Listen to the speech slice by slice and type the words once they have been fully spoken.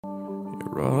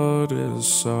Road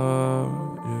is up,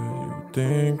 yeah, you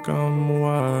think I'm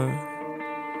what?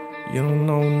 You don't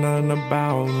know nothing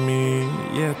about me,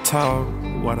 yeah, talk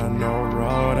what I know,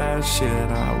 roll that shit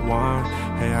I want.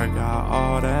 Hey, I got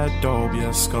all that dope,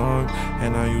 yeah, skunk.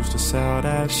 And I used to sell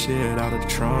that shit out of the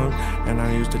trunk. And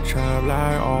I used to trap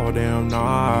like all damn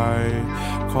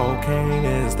night. Cocaine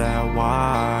is that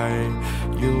why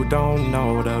you don't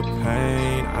know the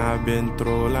pain I've been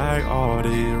through, like all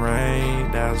this rain.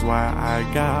 That's why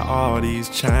I got all these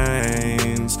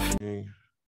chains.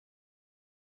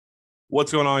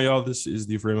 What's going on, y'all? This is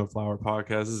the Frame of Flower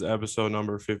podcast. This is episode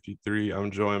number 53. I'm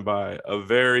joined by a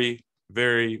very,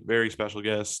 very, very special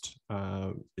guest.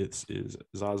 It's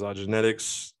Zaza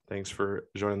Genetics. Thanks for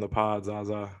joining the pod,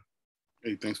 Zaza.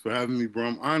 Hey, thanks for having me, bro.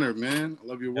 I'm honored, man. I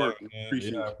love your work.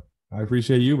 Appreciate it. I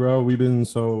appreciate you, bro. We've been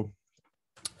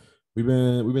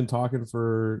talking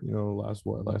for last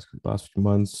few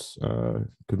months,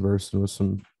 conversing with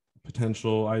some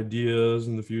potential ideas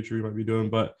in the future we might be doing,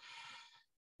 but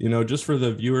just for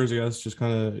the viewers, I guess, just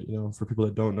kind of, for people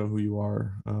that don't know who you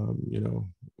are,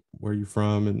 where you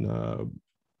from and,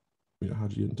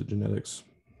 how'd you get into genetics?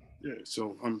 Yeah,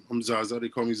 so I'm Zaza. They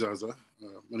call me Zaza.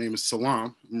 My name is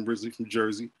Salam. I'm originally from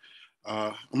Jersey.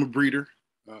 I'm a breeder,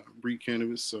 breed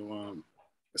cannabis. So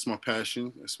that's my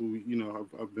passion. That's what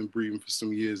I've been breeding for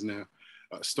some years now.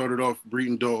 Started off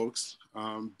breeding dogs,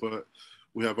 but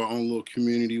we have our own little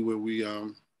community where we,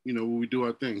 where we do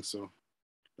our thing. So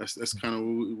that's kind of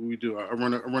what we do. I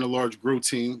run a large grow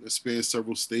team that spans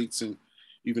several states and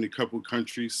even a couple of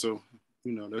countries. So,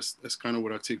 that's kind of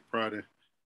what I take pride in.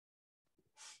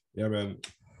 Yeah, man.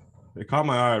 It caught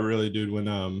my eye really, dude, when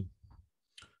I've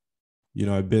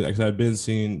been being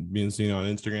seen on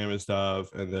Instagram and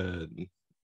stuff, and then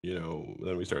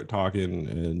then we started talking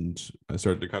and I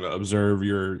started to kind of observe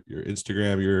your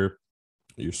Instagram,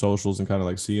 your socials, and kind of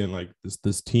like seeing like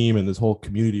this team and this whole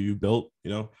community you built,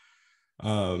 you've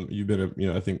been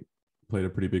I think played a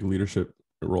pretty big leadership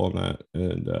role in that,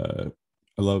 and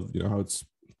I love how it's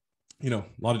a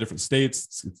lot of different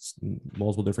states, it's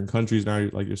multiple different countries now,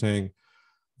 like you're saying,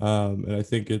 and I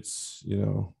think it's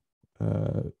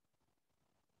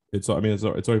it's already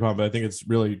fun, but I think it's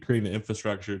really creating the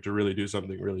infrastructure to really do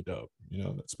something really dope,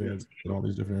 that spans in all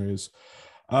these different areas.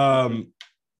 I'm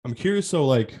curious, so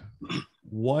like,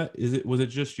 what is it? Was it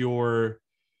just your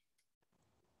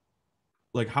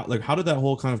how did that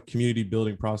whole kind of community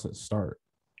building process start?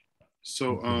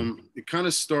 So it kind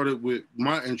of started with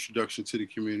my introduction to the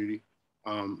community.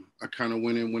 I kind of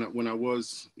went in when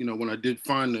I did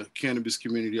find the cannabis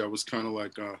community, I was kind of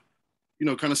like kind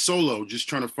of solo, just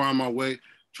trying to find my way,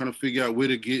 trying to figure out where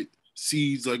to get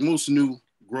seeds, like most new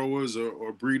growers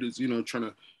or breeders, trying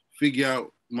to figure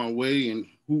out my way and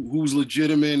who's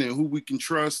legitimate and who we can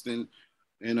trust, and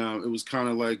it was kind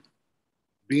of like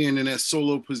being in that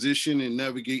solo position and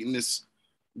navigating this,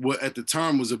 what at the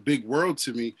time was a big world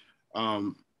to me.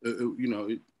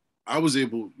 I was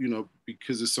able,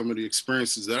 because of some of the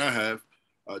experiences that I have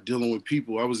dealing with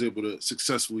people, I was able to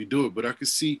successfully do it. But I could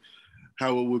see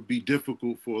how it would be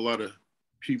difficult for a lot of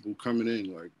people coming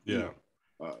in, like,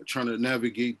 trying to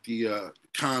navigate the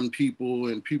con people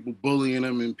and people bullying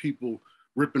them and people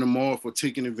ripping them off or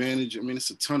taking advantage. I mean, it's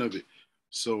a ton of it.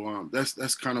 So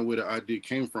that's kind of where the idea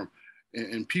came from.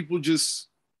 And people just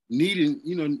needing,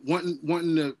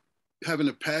 wanting to, having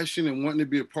a passion and wanting to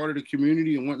be a part of the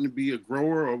community and wanting to be a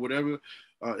grower or whatever,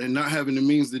 and not having the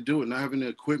means to do it, not having the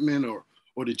equipment or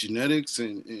the genetics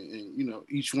and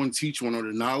each one teach one, or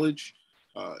the knowledge,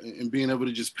 and being able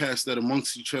to just pass that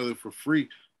amongst each other for free.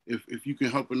 If you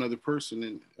can help another person,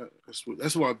 and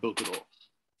that's why I built it all.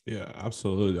 Yeah,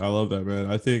 absolutely. I love that, man.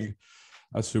 I think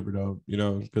that's super dope,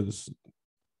 because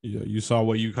you saw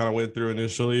what you kind of went through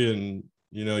initially, and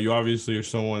you obviously are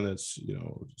someone that's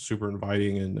super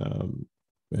inviting and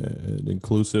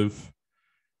inclusive,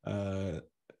 and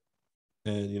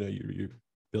you're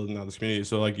building out this community.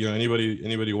 So like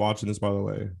anybody watching this, by the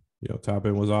way, tap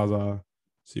in with Zaza,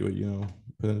 see what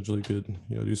potentially could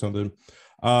do something.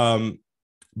 But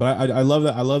I love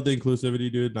that. I love the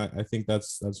inclusivity, dude. And I think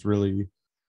that's really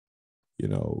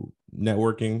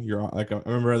networking. You're like, I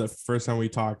remember the first time we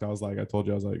talked, I was like for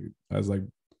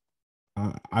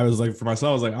myself,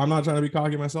 I was like, I'm not trying to be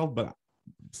cocky myself, but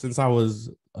since I was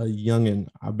a youngin',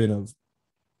 I've been a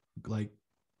like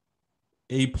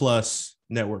A+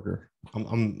 networker.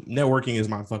 I'm networking is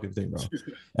my fucking thing, bro.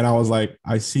 And I was like,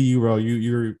 I see you, bro.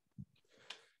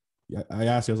 I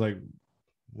asked you, I was like,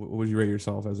 what would you rate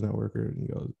yourself as a networker? And he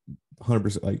goes,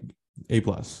 100%, like A+.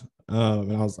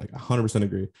 And I was like, 100%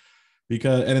 agree.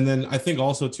 Because, and then I think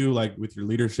also too, like with your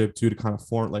leadership too, to kind of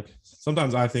form, like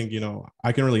sometimes I think,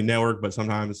 I can really network, but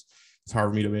sometimes it's hard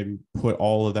for me to maybe put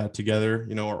all of that together,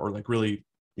 or like really,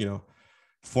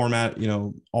 format,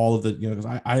 all of the, because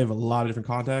I have a lot of different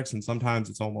contacts, and sometimes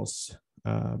it's almost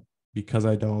because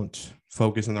I don't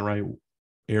focus in the right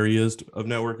areas of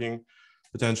networking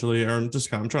potentially, or I'm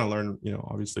trying to learn,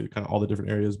 obviously kind of all the different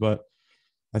areas. But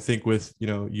I think with,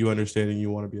 you understanding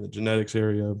you want to be in the genetics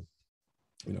area,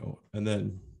 and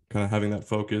then kind of having that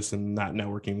focus and that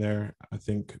networking there, I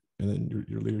think, and then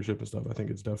your leadership and stuff, I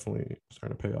think it's definitely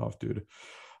starting to pay off, dude.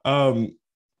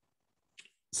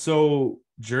 So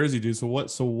Jersey, dude.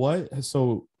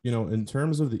 So in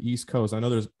terms of the East Coast, I know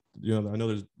there's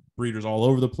breeders all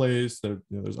over the place.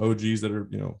 There's OGs that are,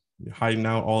 hiding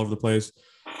out all over the place.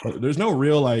 But there's no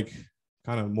real like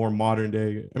kind of more modern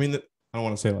day. I mean, I don't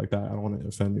want to say it like that. I don't want to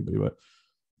offend anybody, but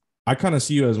I kind of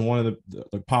see you as one of the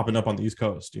like popping up on the East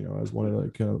Coast, as one of the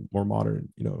like more modern,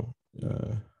 yeah.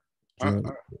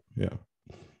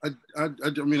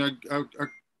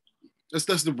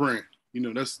 That's the brand.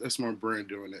 That's my brand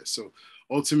doing that. So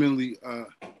ultimately,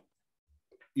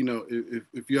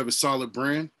 if you have a solid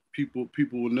brand, people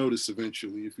will notice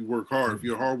eventually if you work hard. If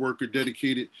you're a hard worker,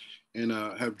 dedicated, and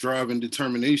have drive and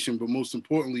determination, but most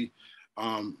importantly,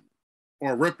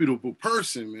 or a reputable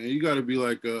person, man, you got to be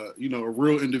like a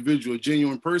real individual, a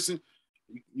genuine person.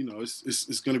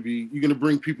 It's going to be, you're going to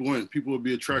bring people in. People will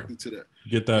be attracted to that.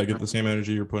 Get the same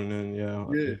energy you're putting in. Yeah.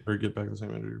 Or get back the same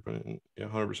energy you're putting in. Yeah.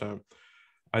 100%.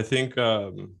 I think,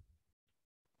 and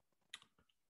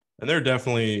they're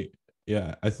definitely,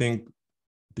 yeah, I think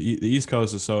the East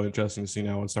Coast is so interesting to see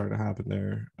now what's starting to happen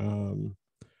there.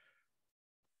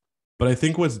 But I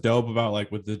think what's dope about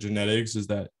like with the genetics is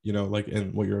that, like,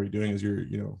 and what you're already doing is you're,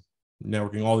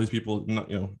 networking all these people,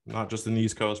 not just in the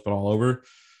East Coast, but all over.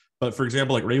 But for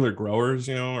example, like regular growers,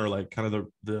 or like kind of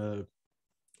the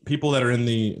people that are in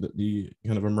the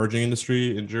kind of emerging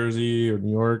industry in Jersey or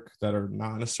New York that are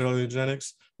not necessarily in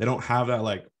genetics, they don't have that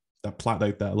like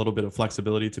that little bit of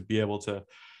flexibility to be able to.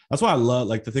 That's why I love,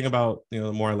 like, the thing about,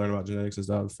 the more I learn about genetics and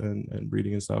stuff and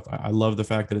breeding and stuff, I love the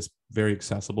fact that it's very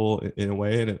accessible in a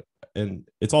way. And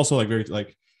it's also like very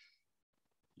like,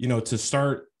 to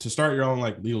start your own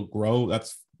like legal grow. And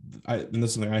this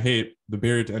is something I hate. The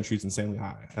barrier to entry is insanely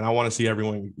high. And I want to see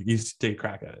everyone take a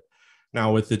crack at it.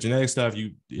 Now with the genetic stuff,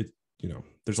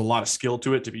 there's a lot of skill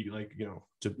to it to be like,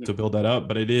 to build that up,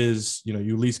 but it is, you at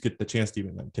least get the chance to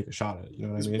even like take a shot at it. You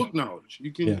know what I mean? Book knowledge.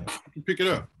 You can pick it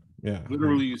up. Yeah.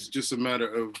 Literally, it's just a matter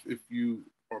of if you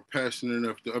are passionate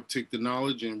enough to uptake the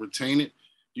knowledge and retain it.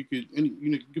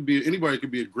 Anybody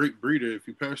could be a great breeder if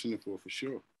you're passionate for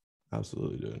sure.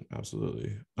 Absolutely, dude.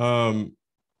 Absolutely.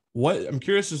 What I'm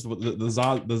curious, just the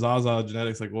Zaza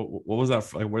genetics, like what was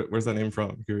that? Like, where's that name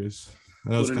from? I'm curious. I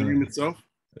know the name itself.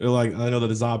 Like, I know that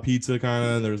the Za pizza kind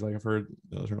of. There's like, I've heard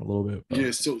a little bit. But.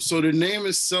 Yeah. So the name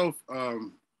itself, I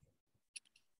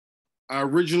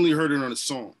originally heard it on a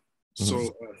song.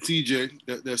 So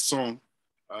CJ, that song,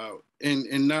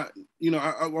 and not,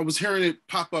 I was hearing it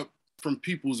pop up from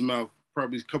people's mouth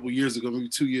probably a couple years ago, maybe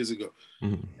 2 years ago,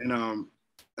 and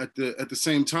at the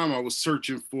same time I was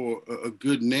searching for a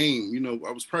good name.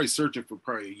 I was probably searching for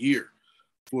probably a year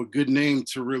for a good name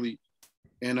to really,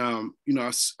 and I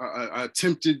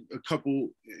attempted a couple,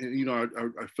 and I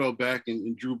fell back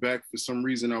and drew back for some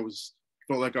reason.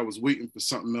 Felt like I was waiting for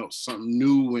something else, something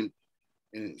new and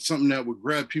something that would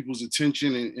grab people's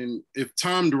attention and if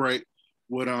timed right,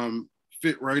 would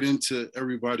fit right into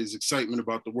everybody's excitement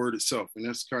about the word itself. And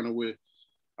that's kind of where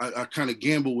I kind of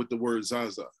gambled with the word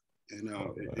Zaza, and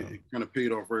it kind of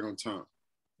paid off right on time.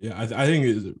 Yeah, I think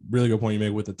it's a really good point you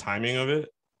make with the timing of it.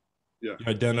 Yeah, you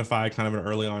identify kind of an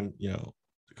early on,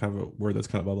 kind of a word that's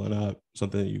kind of bubbling up,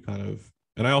 something that you kind of,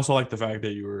 and I also like the fact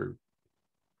that you were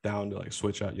down to like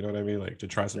switch out, you know what I mean? Like to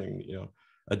try something,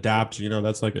 adapt,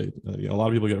 that's like a lot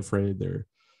of people get afraid there.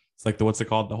 It's like what's it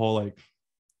called? The whole like,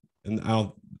 and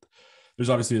there's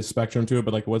obviously a spectrum to it,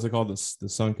 but like, what's it called? The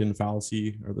sunken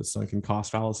fallacy or the sunken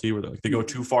cost fallacy, where like they go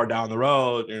too far down the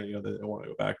road, they don't want to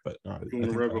go back. But I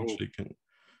think that actually can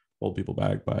hold people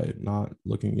back by not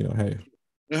looking, hey,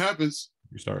 it happens.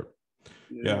 You start.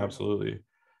 Yeah, absolutely.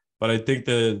 But I think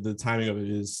the timing of it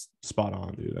is spot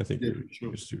on, dude. I think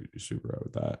you're super right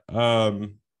with that.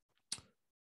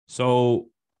 So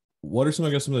what are some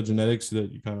of the genetics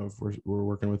that you kind of were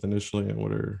working with initially, and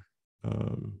what are,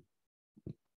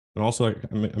 and also like,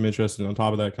 I'm interested on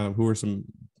top of that, kind of who are some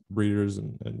breeders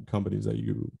and companies that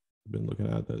you've been looking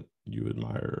at that you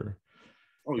admire?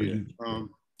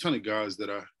 Ton of guys that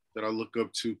I look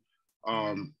up to,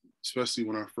 especially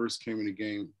when I first came in the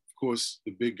game. Of course,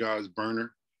 the big guys,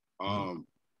 Burner, all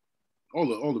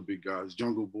the big guys,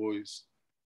 Jungle Boys,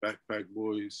 Backpack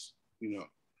Boys,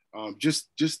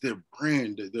 just their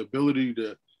brand, the ability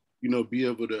to, you know, be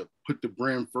able to put the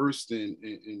brand first and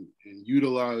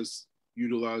utilize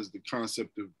the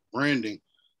concept of branding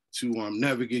to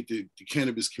navigate the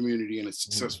cannabis community in a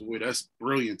successful way. That's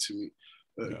brilliant to me.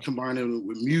 Combining it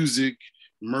with music,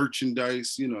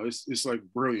 merchandise, you know, it's like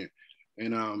brilliant.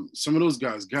 And some of those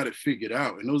guys got it figured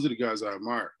out, and those are the guys I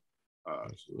admire,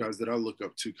 guys that I look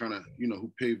up to, kind of, you know,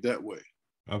 who paved that way.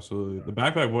 Absolutely. The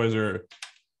Backpack Boys are,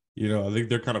 you know, I think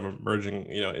they're kind of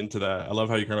emerging, you know, into that. I love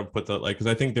how you kind of put that, like, because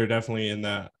I think they're definitely in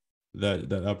that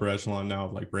upper echelon now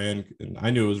of like brand. And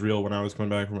I knew it was real when I was coming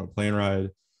back from a plane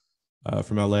ride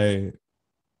from LA,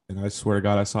 and I swear to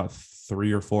God, I saw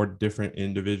 3 or 4 different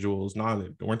individuals. They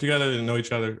weren't together, they didn't know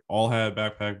each other, all had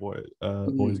Backpack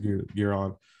Boys gear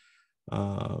on.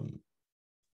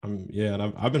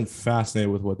 And I've been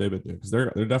fascinated with what they've been doing, because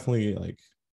they're definitely, like,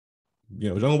 you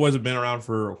know, Jungle Boys have been around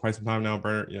for quite some time now.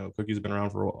 Burner, you know, Cookie's been around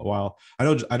for a while. I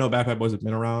know Backpack Boys have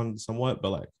been around somewhat,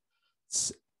 but like,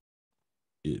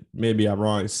 maybe I'm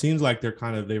wrong. It seems like they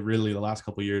really, the last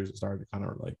couple of years started to kind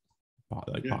of like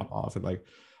pop off, and like,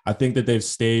 I think that they've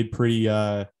stayed pretty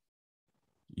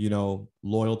you know,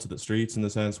 loyal to the streets, in the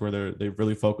sense where they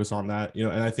really focus on that, you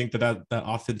know. And I think that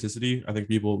authenticity, I think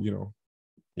people,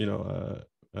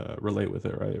 relate with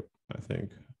it, right? I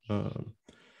think I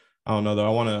don't know though.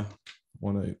 I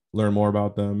want to learn more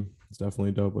about them. It's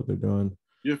definitely dope what they're doing.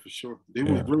 Yeah, for sure. They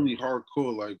were really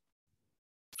hardcore, like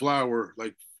flower,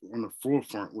 like on the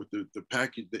forefront with the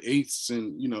package, the eighths,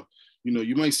 and you know,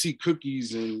 you might see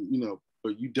Cookies, and you know,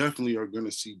 but you definitely are going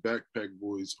to see Backpack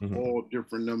Boys, all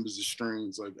different numbers of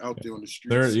strains, like out there on the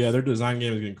streets. Their design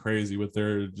game is getting crazy with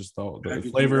their just all the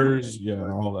flavors,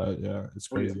 all that. Yeah, it's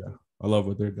crazy. Yeah. I love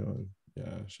what they're doing.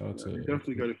 Yeah, shout out to. They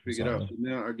definitely got it figured out. So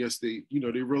now I guess they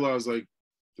realize, like,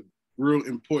 the real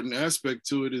important aspect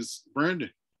to it is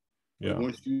branding. Yeah.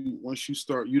 Like once you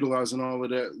start utilizing all of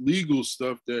that legal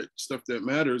stuff that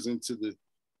matters into the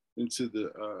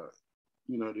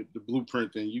the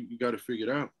blueprint, then you got to figure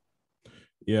it out.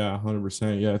 Yeah,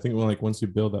 100%. Yeah, I think once you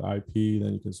build that IP,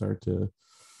 then you can start to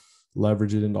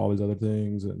leverage it into all these other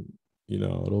things, and you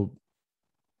know,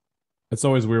 it's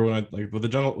always weird when I like with the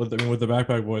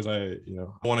Backpack Boys. I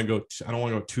don't want to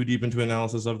go too deep into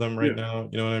analysis of them right now.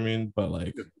 You know what I mean? But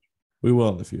like, we will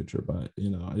in the future. But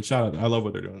you know, I love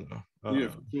what they're doing though. Yeah,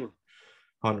 for sure.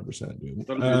 100%, dude.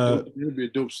 It'll be a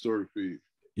dope story for you.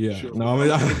 Yeah. Sure. No, I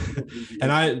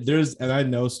mean, I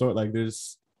know story like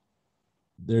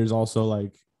there's also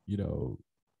like, you know,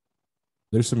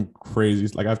 there's some crazy,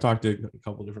 like I've talked to a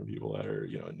couple different people that are,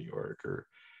 you know, in New York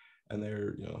and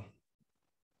they're, you know,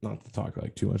 not to talk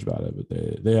like too much about it, but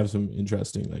they have some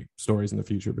interesting like stories in the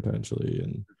future potentially.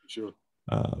 And sure.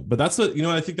 But that's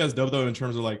I think that's dope though, in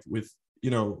terms of like with,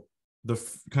 you know, the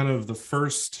kind of the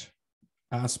first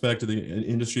aspect of the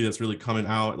industry that's really coming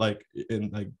out, like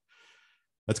in like,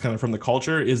 that's kind of from the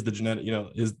culture is the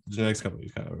genetics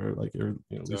companies kind of, or like, or,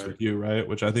 you know, at least with you, right?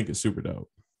 Which I think is super dope,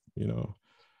 you know.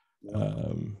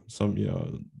 Some, you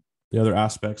know, the other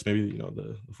aspects, maybe, you know,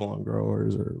 the full-on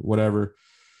growers or whatever,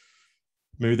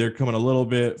 maybe they're coming a little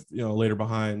bit, you know, later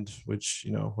behind, which,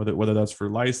 you know, whether that's for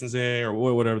licensing or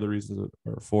whatever the reasons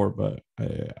are for, but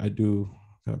I do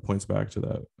kind of points back to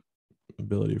that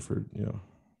ability for, you know,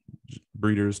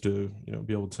 breeders to, you know,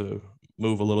 be able to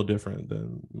move a little different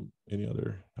than any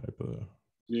other type of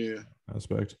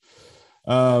aspect.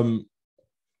 Well,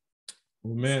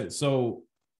 man, so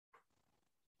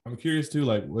I'm curious too,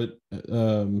 like what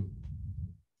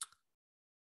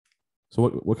so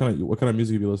what kind of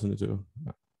music have you listened to?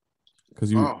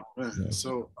 Because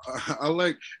so I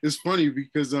like, it's funny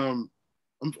because I'm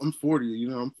 40, you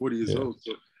know, I'm 40 years old,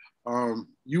 so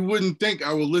you wouldn't think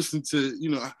I would listen to, you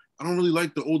know, I don't really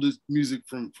like the oldest music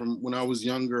from when I was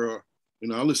younger. Or, you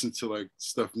know, I listen to like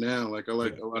stuff now. Like I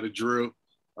like a lot of drill.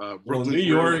 Well, New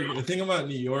York. The thing about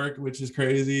New York, which is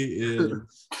crazy,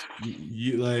 is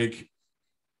you like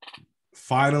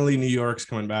finally New York's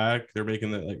coming back. They're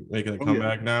making a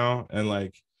comeback now, and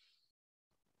like,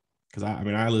 because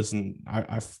I listen.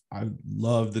 I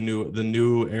love the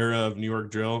new era of New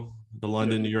York drill. The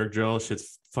London New York drill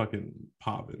shit's fucking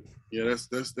popping. Yeah,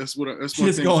 that's what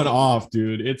shit's going off,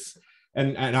 dude. It's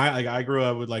and I grew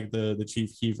up with like the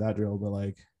Chief Keef, that drill, but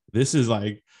like this is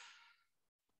like,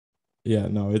 yeah,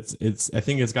 no, it's I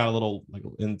think it's got a little like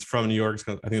from New York.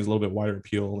 I think it's a little bit wider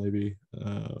appeal, maybe.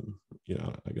 You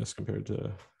know, I guess compared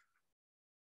to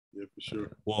for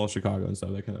sure. Well, Chicago and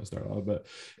stuff that kind of start off. But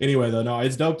anyway, though, no,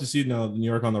 it's dope to see New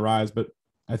York on the rise. But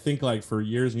I think like for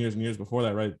years and years and years before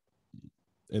that, right?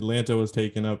 Atlanta was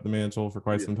taking up the mantle for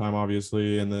quite some time,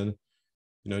 obviously, and then,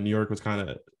 you know, New York was kind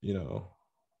of, you know,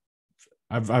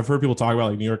 I've heard people talk about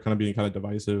like New York kind of being kind of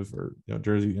divisive, or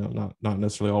Jersey, not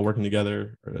necessarily all working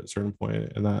together at a certain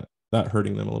point, and that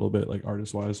hurting them a little bit, like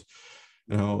artist wise.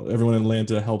 Everyone in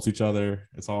Atlanta helps each other.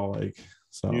 It's all like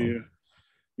so.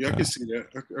 Yeah, I could see that.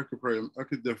 I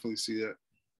could definitely see that.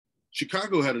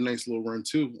 Chicago had a nice little run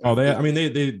too. Oh, they had. I mean,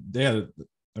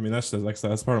 that's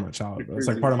part of my childhood. That's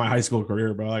like part of my high school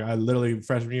career, bro. Like I literally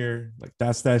freshman year, like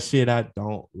that's that shit I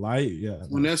don't like. Yeah,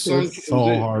 when that song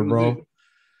so hard, bro.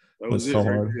 That was so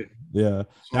hard. Right, yeah,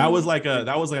 that was like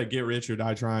a Get Rich or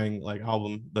Die Trying like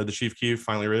album. The Chief Keef,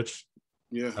 Finally Rich.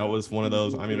 Yeah, that was one of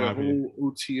those. I mean, the whole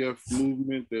OTF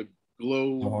movement, the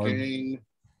Glow gang.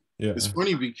 Yeah, it's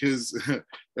funny because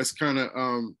that's kind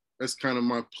of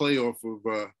my play off of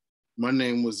my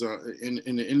name was in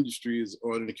the industry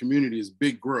or in the community is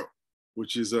Big Grow,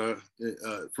 which is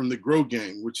from the Grow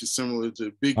gang, which is similar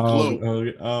to Big Glow.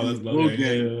 That's Glow gang.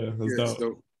 Yeah, that's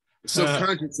dope. So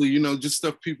subconsciously, just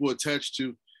stuff people attach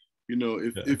to,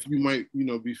 if you might,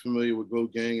 be familiar with Glow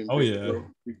gang. And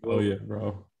Big Glow,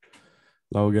 bro.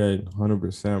 Glow gang,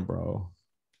 100%, bro.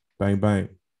 Bang bang.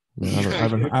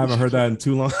 Man, I haven't heard that in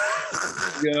too long.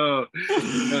 Yo,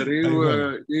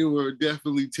 they were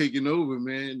definitely taking over,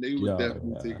 man. They were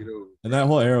definitely taking over. And that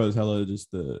whole era was hella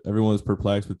just everyone was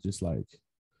perplexed with just like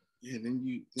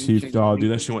then Chief Dog,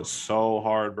 dude. That shit went so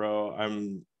hard, bro.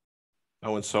 I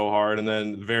went so hard. And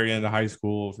then the very end of high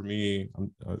school for me,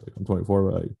 I'm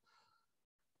 24, but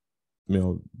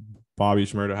like, Bobby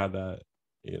Shmurda had that,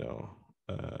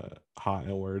 hot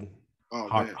N-word. Oh,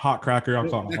 hot cracker.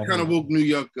 That kind of woke New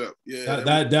York up. Yeah,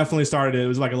 that definitely started. It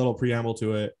was like a little preamble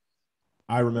to it.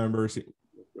 I remember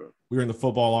we were in the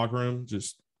football locker room. I'm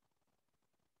just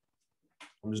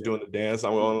doing the dance.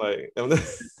 I'm going like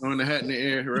throwing the hat in the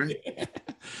air, right?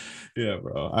 Yeah,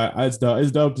 bro. It's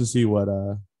dope to see what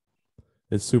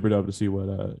it's super dope to see what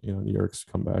New York's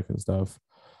come back and stuff.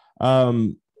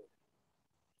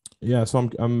 Yeah, so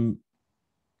I'm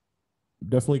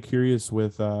definitely curious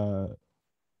with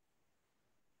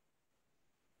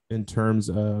in terms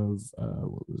of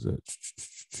what was it?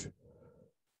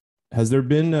 Has there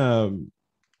been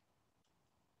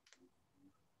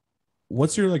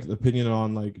what's your like opinion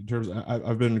on like in terms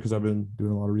I've been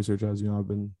doing a lot of research, as I've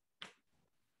been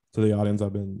to the audience,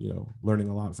 I've been learning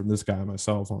a lot from this guy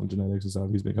myself on genetics and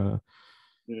stuff. He's been kind of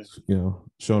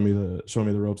showing me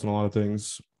the ropes on a lot of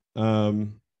things.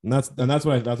 And that's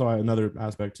why another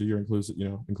aspect to your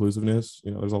inclusiveness,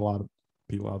 there's a lot of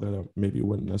people out there that maybe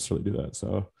wouldn't necessarily do that,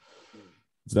 so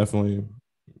it's definitely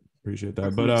appreciate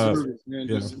that. But I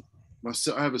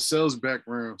have a sales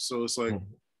background, so it's like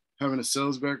having a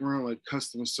sales background, like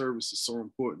customer service is so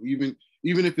important.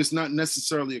 Even if it's not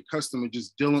necessarily a customer,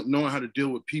 just knowing how to deal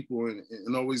with people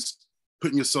and always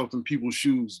putting yourself in people's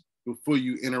shoes before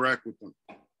you interact with them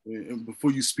and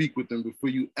before you speak with them, before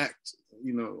you act,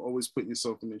 always putting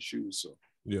yourself in their shoes. So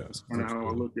that's kind of how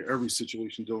I look at every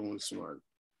situation dealing with somebody.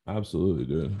 Absolutely,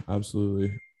 dude.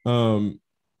 Absolutely.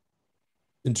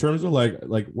 In terms of like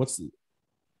what's,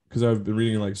 because I've been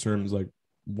reading like terms, like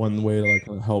one way to like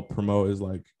help promote is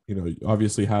like,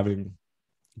 obviously having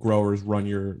growers run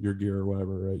your gear or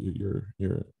whatever, right?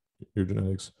 Your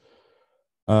genetics.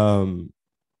 Does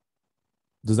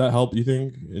that help, you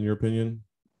think, in your opinion?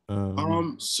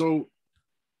 So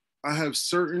I have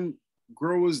certain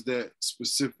growers that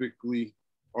specifically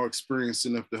are experienced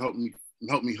enough to help me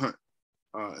hunt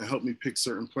and help me pick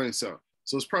certain plants out.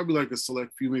 So it's probably like a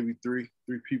select few, maybe three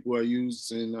people I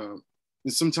use, and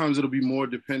sometimes it'll be more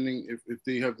depending if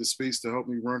they have the space to help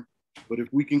me run. But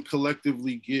if we can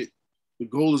collectively the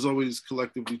goal is always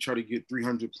collectively try to get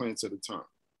 300 plants at a time.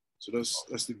 So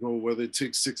that's the goal. Whether it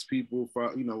takes 6 people,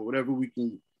 5, whatever we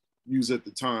can use at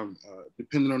the time,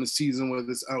 depending on the season, whether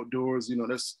it's outdoors,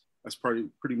 that's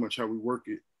pretty much how we work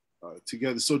it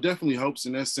together. So it definitely helps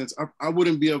in that sense. I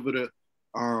wouldn't be able to.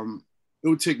 It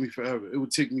would take me forever. It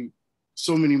would take me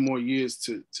so many more years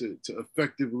to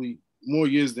effectively, more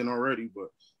years than already, but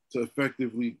to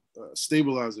effectively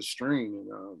stabilize a strain.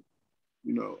 And,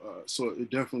 so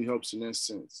it definitely helps in that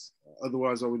sense.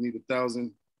 Otherwise, I would need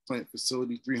 1,000 plant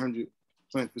facility, 300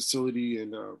 plant facility.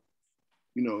 And, and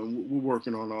we're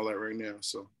working on all that right now.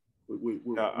 So we're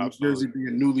New Jersey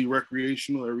being newly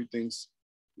recreational, everything's,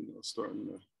 starting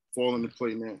to fall into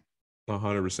play now.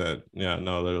 100%. Yeah,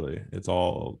 no, literally. It's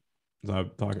all, I'm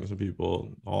talking to some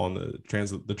people all in the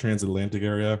transatlantic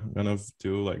area, kind of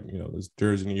too, like, there's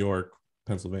Jersey, New York,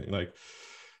 Pennsylvania, like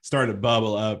starting to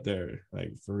bubble up there,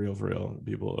 like for real.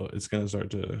 People, it's gonna start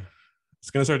to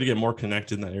get more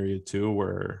connected in that area too,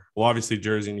 where, well, obviously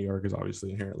Jersey, New York is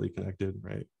obviously inherently connected,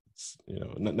 right? It's,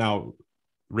 now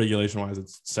regulation wise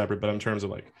it's separate, but in terms of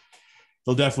like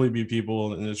there'll definitely be people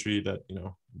in the industry that,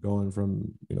 going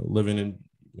from, living in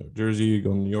Jersey,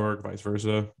 going to New York, vice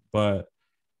versa. But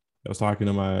I was talking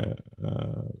to my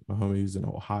homies in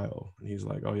Ohio, and he's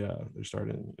like, "Oh yeah, they're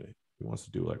starting. He wants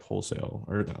to do like wholesale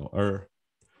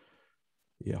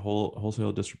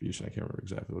wholesale distribution. I can't remember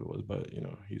exactly what it was, but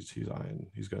he's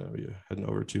gonna be heading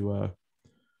over to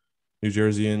New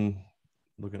Jersey and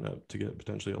looking up to get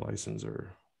potentially a license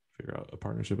or figure out a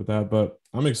partnership with that. But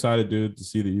I'm excited, dude, to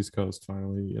see the East Coast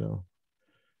finally,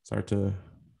 start to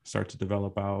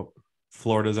develop out.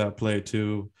 Florida's at play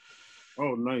too.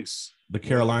 Oh, nice. The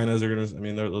Carolinas are gonna. I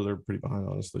mean, they're pretty behind,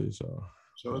 honestly. So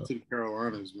shout out to the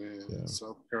Carolinas, man. Yeah.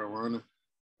 South Carolina.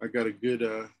 I got a good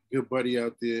buddy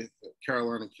out there,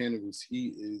 Carolina Cannabis. He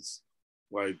is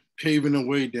like paving the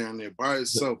way down there by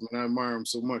himself, man. I admire him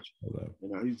so much.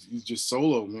 He's just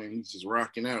solo, man. He's just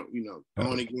rocking out,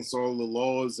 going against all the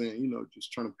laws and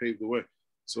just trying to pave the way.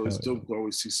 So it's dope to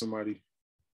always see somebody,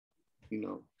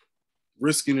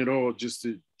 risking it all just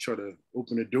to try to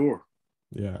open the door.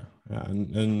 Yeah,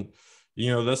 and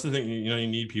that's the thing. You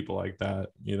need people like that.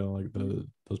 Like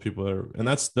those people that are, and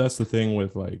that's the thing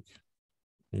with like,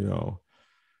 I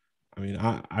mean,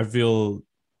 I feel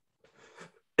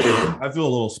a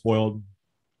little spoiled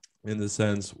in the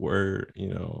sense where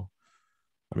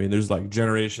I mean, there's like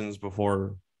generations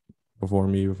before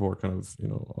me, before kind of a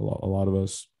lot of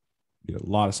us, a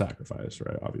lot of sacrifice,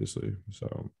 right? Obviously,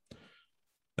 so.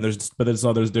 And there's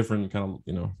different kind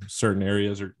of certain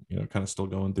areas are kind of still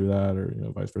going through that, or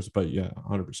vice versa. But yeah,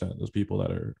 100% those people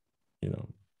that are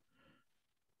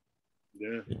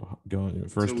going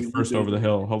first over the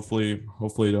hill. Hopefully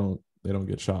they don't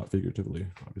get shot figuratively.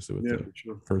 Obviously, with the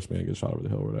first man gets shot over the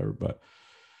hill or whatever. But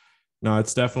no,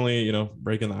 it's definitely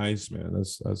breaking the ice, man.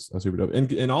 That's super dope.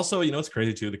 And also it's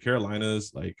crazy too. The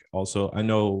Carolinas, like, also I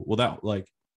know that like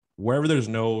wherever there's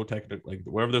no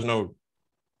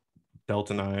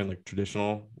Delta 9, like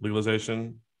traditional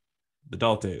legalization, the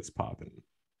Delta 8 is popping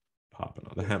off.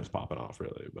 The hemp's popping off,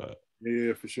 really. But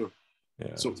yeah, for sure.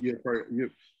 Yeah. So yeah, right. Yeah.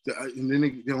 And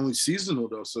then they're only seasonal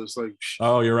though, so it's like.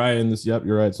 Oh, you're right.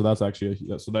 You're right. So that's actually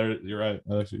you're right.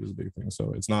 That actually is a big thing.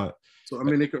 So it's not. So I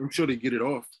mean, I'm sure they get it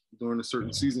off during a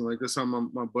certain season. Like that's how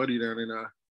my buddy down in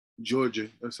Georgia.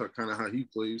 That's how he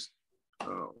plays,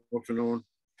 off and on.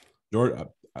 Georgia,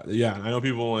 yeah. I know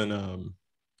people in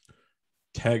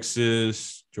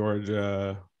Texas,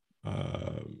 Georgia,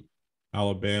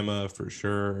 Alabama for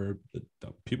sure. The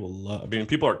people love. I mean,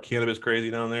 people are cannabis crazy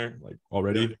down there, like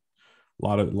already. Yeah. A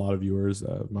lot of viewers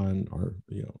of mine are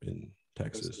in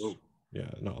Texas. Yeah,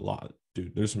 no, a lot,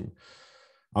 dude. There's some.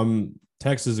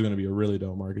 Texas is going to be a really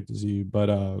dope market to see, but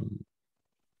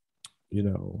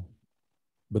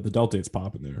but the Delta 8's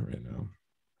popping there right now.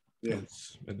 Yeah,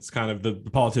 it's kind of the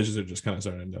politicians are just kind of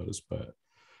starting to notice. But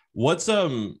what's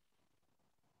has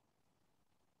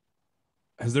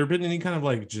there been any kind of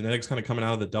like genetics kind of coming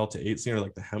out of the Delta 8 scene or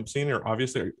like the hemp scene, or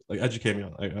obviously like educate me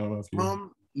on? Like, I don't know if you.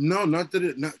 No,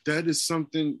 that is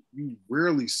something you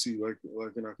rarely see. Like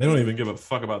they don't even give a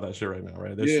fuck about that shit right now,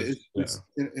 right?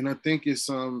 And I think it's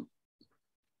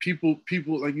people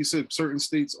like you said, certain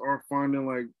states are finding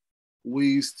like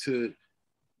ways to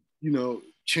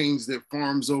change their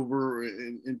farms over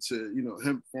into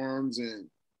hemp farms,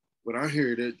 but I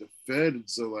hear that the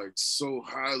feds are like so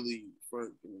highly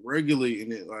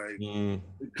regulating it, like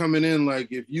coming in like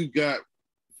if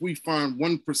we find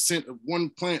 1% of one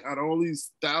plant out of all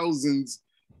these thousands,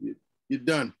 you're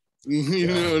done.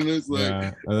 And it's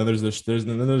like, and then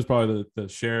there's probably the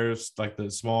sheriffs, like the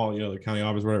small, the county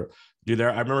office, whatever. Dude,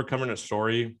 I remember covering a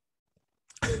story.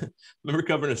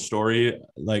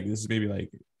 Like this is maybe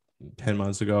like 10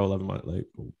 months ago, 11 months, like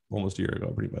almost a year ago,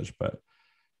 pretty much. But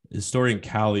a story in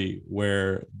Cali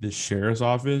where the sheriff's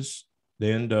office,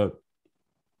 they end up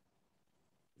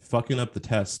fucking up the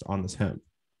test on this hemp.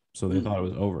 So they thought it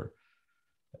was over.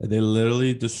 They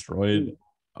literally destroyed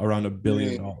around $1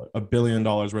 billion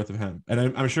worth of hemp.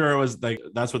 And I'm sure it was like,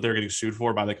 that's what they're getting sued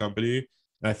for by the company.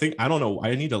 And I don't know.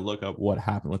 I need to look up what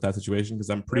happened with that situation because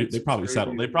they probably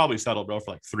settled. They probably settled, bro,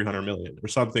 for like 300 million or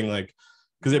something, like,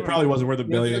 because it probably wasn't worth $1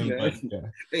 billion. But, yeah.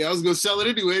 Hey, I was gonna sell it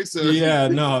anyway. So yeah,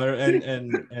 no,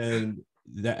 and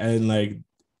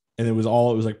it was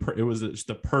just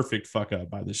the perfect fuck up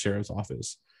by the sheriff's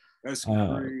office. That's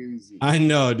crazy. I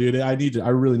know, dude. I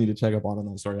really need to check up on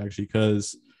that story actually,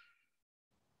 because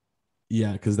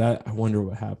that, I wonder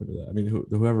what happened to that. I mean,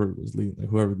 whoever was leading, like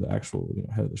whoever the actual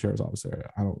head of the sheriff's office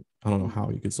there, I don't know how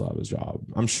he could still have his job.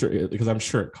 I'm sure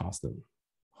it cost him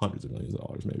hundreds of millions of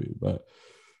dollars, maybe. But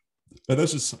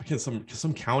that's just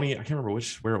some county. I can't remember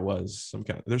where it was. Some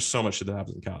county. There's so much shit that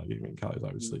happens in Cali. I mean,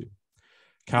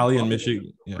 Cali and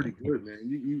Michigan. Yeah. Pretty good, man.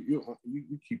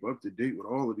 You keep up to date with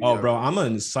all of these. Oh, bro, I'm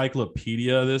an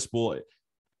encyclopedia of this boy.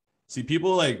 See,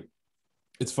 people like,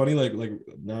 it's funny, like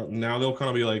now they'll kind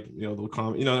of be like, they'll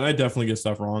comment, and I definitely get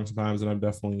stuff wrong sometimes, and I'm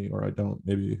definitely, or I don't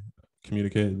maybe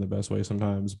communicate in the best way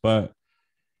sometimes, but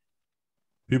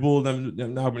people have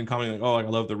now been commenting like, oh, like I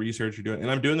love the research you're doing, and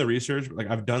I'm doing the research.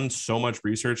 Like I've done so much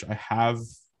research. I have,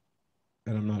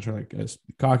 and I'm not trying to get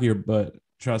cocky, but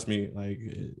trust me, like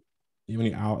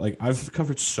even out, like I've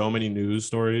covered so many news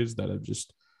stories that have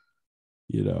just,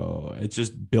 it's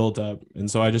just built up,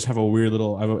 and so I just have a weird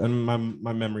little. And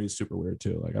my memory is super weird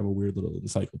too. Like I have a weird little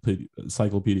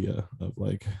encyclopedia of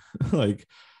like, like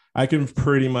I can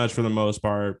pretty much, for the most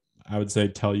part, I would say,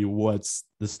 tell you what's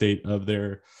the state of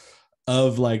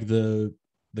like the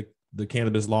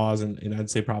cannabis laws, and I'd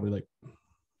say probably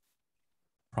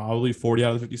 40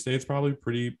 out of the 50 states, probably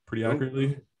pretty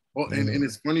accurately. Oh, and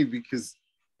it's funny because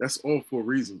that's all for a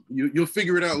reason. You'll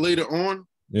figure it out later on.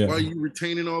 Yeah. While you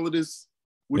retaining all of this,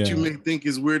 what you may think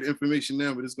is weird information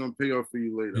now, but it's gonna pay off for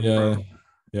you later.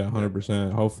 Yeah,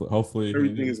 100%. Hopefully,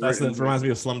 everything is. That reminds me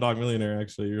of Slumdog Millionaire.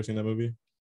 Actually, you ever seen that movie?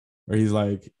 Where he's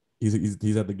like,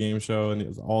 he's at the game show, and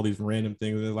it's all these random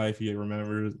things in his life he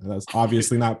remembers. And that's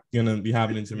obviously not gonna be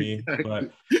happening to me,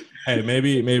 but hey,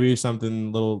 maybe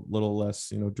something little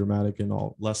less, dramatic and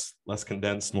all less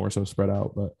condensed, more so spread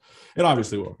out. But it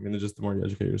obviously will. I mean, it's just the more you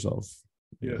educate yourself,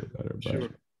 the better. But sure.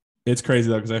 It's crazy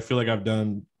though, because I feel like I've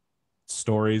done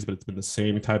stories, but it's been the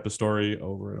same type of story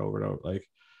over and over and over. Like,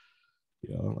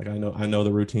 like I know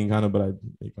the routine kind of, but I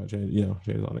make my change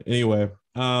on it anyway.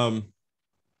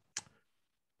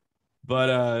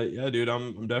 But yeah, dude,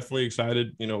 I'm definitely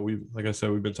excited. Like I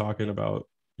said, we've been talking about,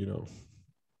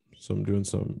 doing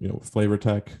some, flavor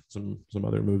tech, some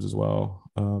other moves as well.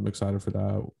 I'm excited for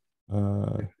that.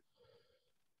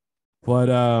 But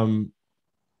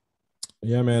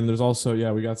yeah, man, there's also,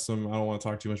 we got some, I don't want to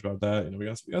talk too much about that. We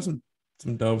got some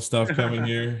dope stuff coming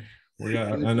here.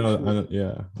 I know,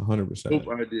 yeah, 100%. Dope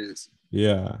ideas.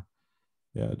 Yeah,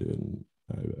 dude. And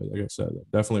like I said,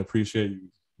 definitely appreciate you.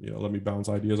 Let me bounce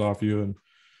ideas off you, and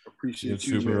appreciate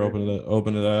you. Super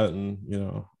open to that, and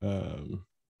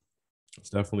it's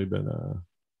definitely been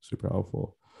super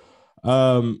helpful.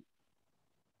 I'm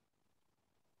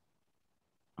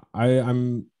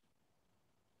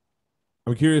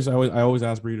curious. I always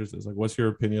ask breeders this, like, what's your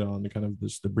opinion on the kind of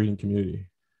the breeding community?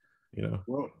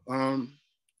 Well,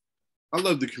 I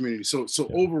love the community. So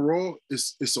overall,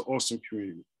 it's an awesome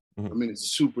community. Mm-hmm. I mean,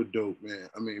 it's super dope, man.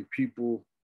 I mean, people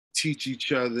teach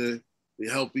each other, they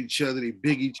help each other, they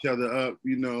big each other up.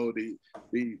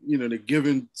 They're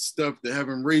giving stuff, they're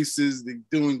having races, they're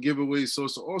doing giveaways. So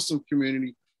it's an awesome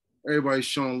community. Everybody's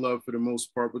showing love for the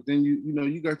most part, but then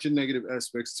you got your negative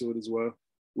aspects to it as well,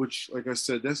 which, like I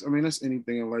said, that's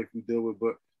anything in life we deal with.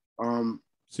 But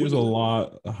seems a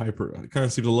lot hyper. It kind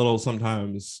of seems a little,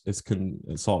 sometimes it's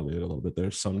consolidated a little bit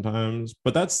there sometimes,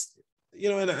 but that's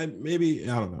and maybe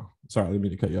I don't know. Sorry, I didn't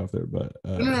mean to cut you off there, but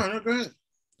no, go ahead.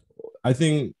 I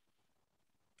think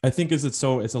it's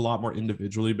a lot more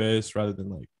individually based rather than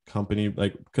like company,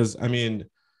 like, because I mean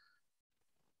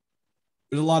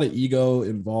there's a lot of ego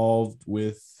involved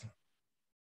with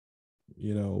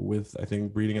I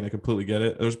think breeding, and I completely get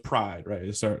it. There's pride, right?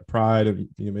 You start pride, and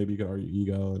maybe you could argue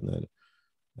ego, and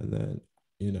then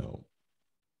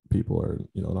people are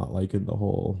not liking the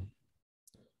whole.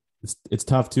 It's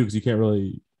tough too, because you can't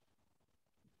really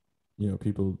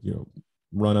people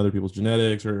run other people's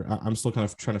genetics, or I'm still kind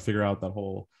of trying to figure out that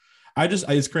whole.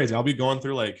 It's crazy. I'll be going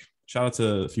through, like, shout out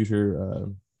to Future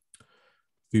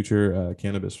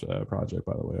Cannabis Project,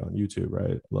 by the way, on YouTube,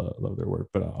 right? Love their work,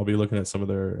 but I'll be looking at some of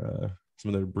their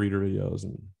breeder videos,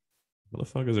 and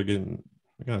motherfuckers are getting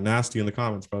kind of nasty in the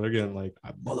comments, bro. They're getting like,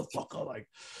 motherfucker, like,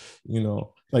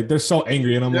 like they're so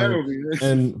angry, and I'm like,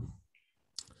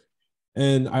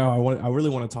 and I really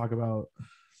want to talk about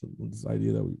this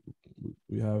idea that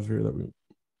we have here, that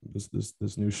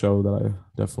this new show that I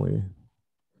definitely.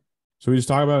 Should we just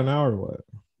talk about it now, or what?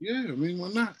 Yeah, I mean, why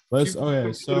not?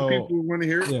 Okay, so people want to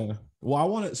hear it. Yeah. Well, I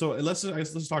want to. So let's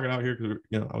talk it out here, because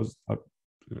I was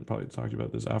gonna probably talk to you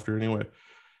about this after anyway.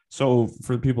 So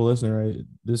for the people listening, right,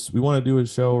 we want to do a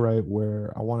show, right,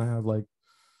 where I want to have like,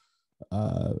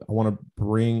 I want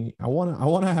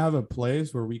to have a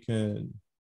place where we can,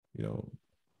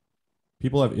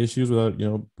 people have issues with,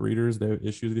 breeders, they have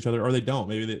issues with each other, or they don't.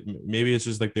 Maybe it's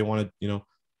just like they want to,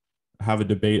 have a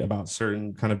debate about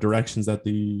certain kind of directions that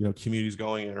the community is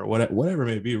going in, or whatever it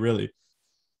may be, really.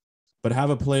 But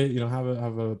have a play,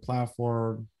 have a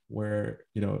platform where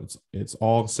it's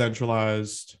all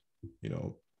centralized,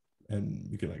 and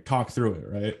you can like talk through it,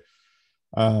 right?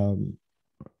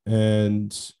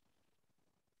 and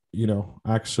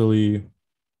actually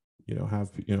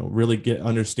have really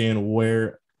understand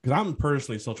where, because I'm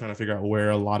personally still trying to figure out where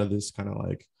a lot of this kind of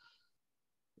like,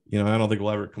 I don't think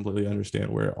we'll ever completely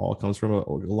understand where it all comes from. A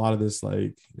lot of this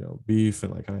like beef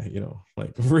and like kind of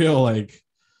like real like,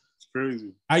 it's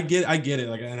crazy. I get it,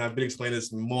 like, and I've been explaining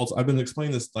this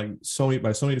like so many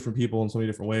by so many different people in so many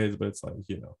different ways, but it's like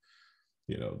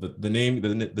the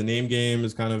name game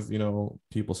is kind of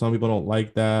some people don't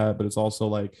like that, but it's also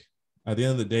like at the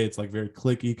end of the day it's like very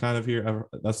clicky kind of here.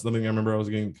 That's something I remember I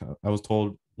was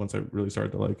told once I really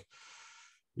started to like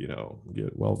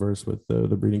get well versed with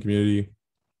the breeding community.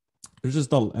 There's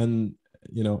just and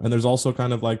there's also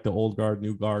kind of like the old guard,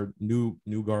 new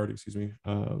guard, excuse me,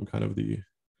 kind of the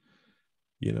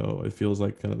it feels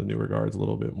like kind of the newer guards a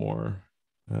little bit more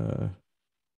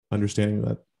understanding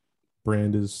that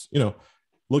brand is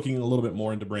looking a little bit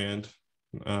more into brand.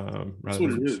 That's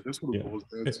what it is. That's what it boils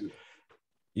down to.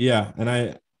 Yeah,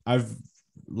 and I've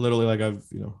literally like I've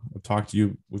talked to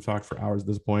you. We've talked for hours at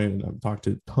this point, and I've talked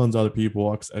to tons of other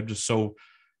people. I'm just so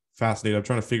fascinated. I'm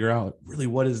trying to figure out really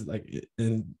what is like,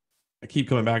 and I keep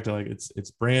coming back to like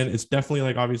it's brand. It's definitely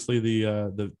like obviously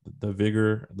the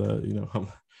vigor,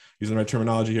 I'm using the right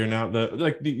terminology here now.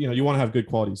 You want to have good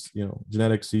qualities,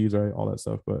 genetic seeds, right, all that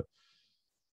stuff, but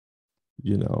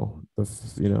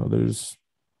there's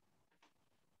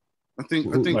I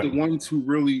think the ones who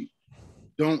really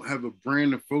don't have a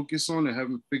brand to focus on and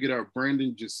haven't figured out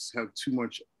branding just have too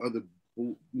much other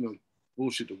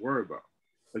bullshit to worry about.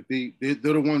 Like they're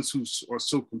the ones who are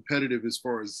so competitive as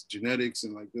far as genetics,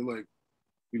 and like they're like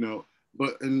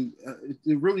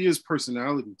it really is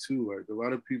personality too. Like a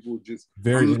lot of people just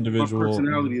very individual. My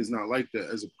personality is not like that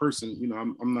as a person.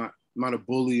 I'm not a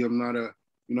bully. I'm not a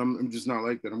I'm just not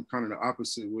like that. I'm kind of the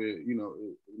opposite, where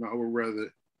I would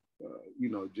rather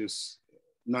just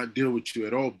not deal with you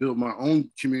at all. Build my own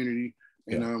community,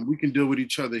 and we can deal with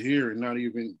each other here, and not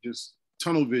even just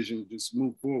tunnel vision. Just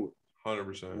move forward.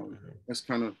 100%. That's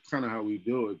kind of how we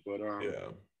do it. But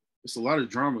it's a lot of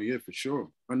drama, for sure.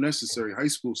 Unnecessary high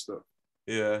school stuff.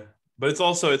 Yeah, but it's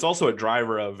also a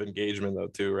driver of engagement though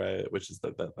too, right? Which is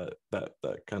that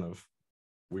kind of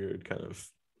weird kind of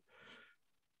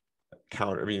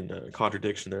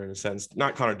contradiction there in a sense.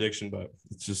 Not contradiction, but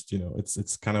it's just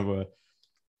it's kind of a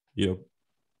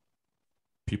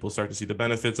people start to see the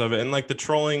benefits of it, and like the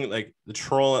trolling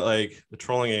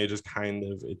age is kind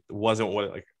of, it wasn't what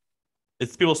it like.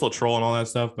 It's people still troll and all that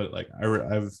stuff, but like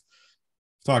I've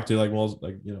talked to like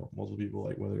multiple people,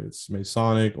 like whether it's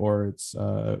Masonic or it's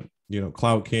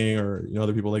Clout King or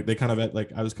other people, like they kind of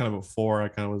like I was kind of before I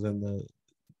kind of was in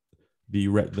the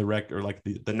rec or like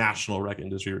the national rec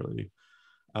industry really,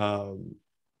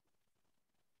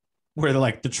 where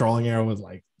the trolling era was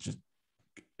like just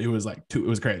it was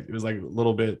crazy. It was like a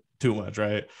little bit too much,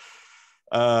 right?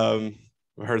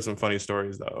 I heard some funny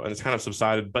stories though, and it's kind of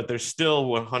subsided, but there's still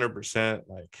 100%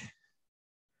 like,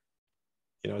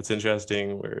 it's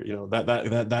interesting where,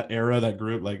 that era, that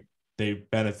group, like they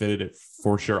benefited it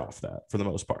for sure off that for the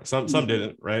most part. Some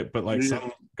didn't, right? But like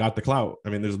some got the clout. I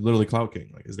mean, there's literally Clout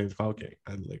King, like his name's Clout King.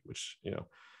 And like, which,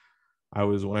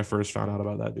 when I first found out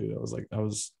about that dude,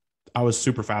 I was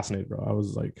super fascinated, bro. I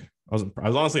was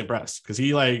honestly impressed because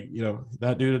he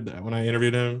that dude, when I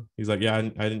interviewed him, he's like, yeah, I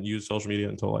didn't use social media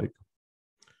until like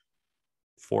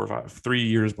 3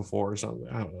 years before or something.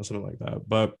 I don't know, something like that.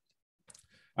 But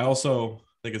I also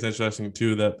think it's interesting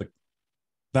too that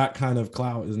that kind of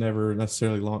clout is never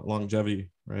necessarily longevity,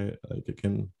 right? Like it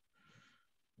can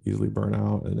easily burn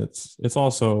out, and it's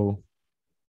also,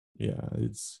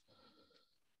 this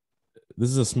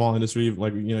is a small industry.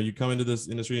 Like you come into this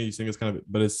industry and you think it's kind of,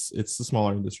 but it's a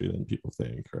smaller industry than people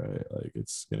think, right? Like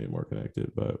it's getting more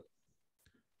connected, but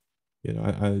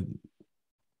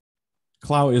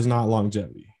clout is not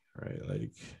longevity, right?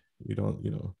 Like you don't,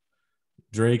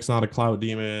 Drake's not a clout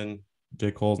demon. J.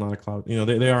 Cole's not a clout.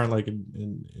 They aren't like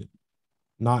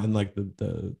not in like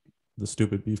the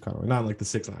stupid beef kind of way, not in like the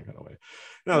 6ix9ine kind of way.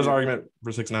 There's an argument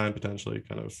for 6ix9ine potentially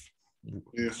kind of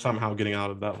somehow getting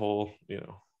out of that whole,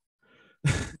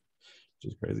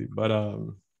 just crazy. But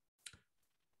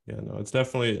it's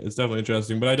definitely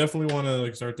interesting. But I definitely want to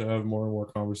like start to have more and more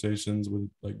conversations with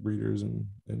like breeders and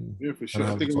for sure.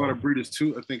 I think a lot of breeders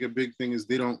too. I think a big thing is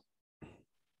they don't,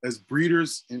 as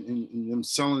breeders and them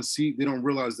selling seed, they don't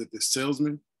realize that they're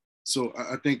salesmen. So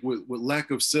I think with lack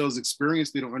of sales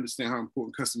experience, they don't understand how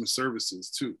important customer service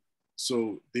is too.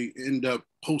 So they end up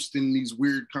posting these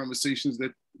weird conversations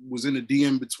that was in a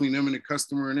DM between them and the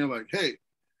customer, and they're like, hey,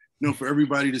 for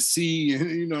everybody to see,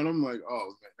 and and I'm like, oh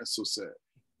man, that's so sad.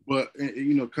 But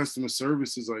customer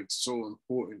service is like so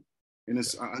important, and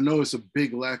I know it's a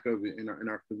big lack of it in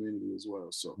our community as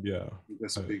well. So yeah,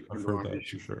 that's a big I've heard that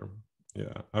issue. for sure.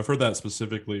 Yeah, I've heard that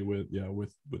specifically with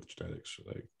genetics.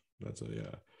 Like that's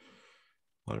 100%.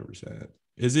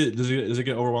 Does it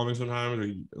get overwhelming sometimes, or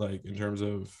like in terms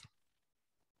of?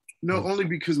 No, only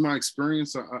because my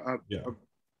experience.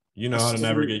 You know how to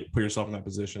navigate, put yourself in that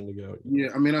position to go. Yeah,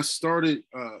 I mean, I started.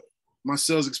 My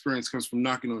sales experience comes from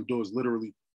knocking on doors,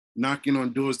 literally knocking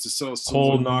on doors to sell.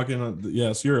 Cold knocking on.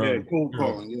 Yes, cold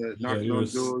calling. Knocking on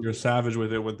doors. You're savage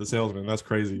with it with the salesman. That's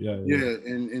crazy. Yeah,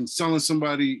 and selling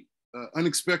somebody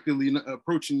unexpectedly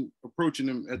approaching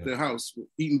them at their house,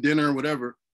 eating dinner or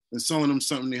whatever, and selling them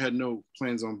something they had no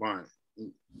plans on buying,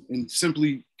 and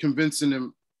simply convincing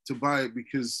them to buy it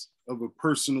because of a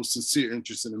personal, sincere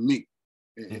interest in me,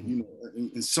 and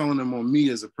and selling them on me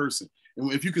as a person.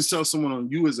 And if you can sell someone on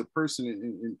you as a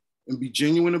person and be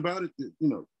genuine about it,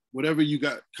 whatever you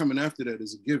got coming after that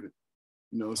is a given.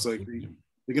 It's like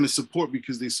they're going to support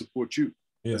because they support you.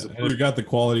 Yeah, and you got the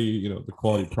quality, the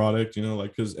quality product,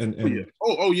 like because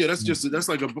that's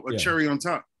like a cherry on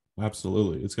top.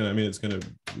 Absolutely, it's gonna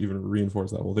even reinforce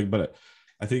that whole thing. But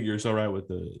I think you're so right with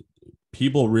the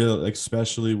people, really,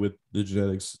 especially with the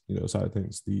genetics, side of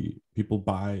things. The people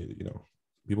buy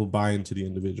into the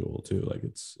individual too. Like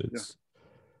it's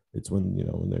when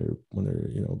they're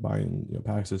buying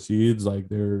packs of seeds, like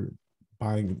they're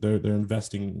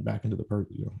investing back into the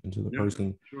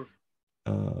person. Sure.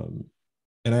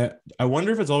 And I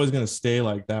wonder if it's always going to stay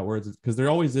like that, where it's because there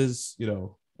always is,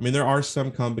 there are some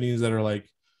companies that are like,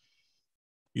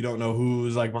 you don't know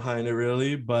who's like behind it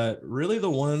really, but really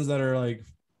the ones that are like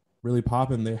really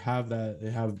popping, they have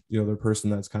their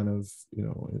person that's kind of,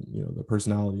 the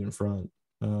personality in front.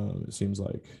 It seems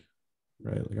like,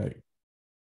 right? Like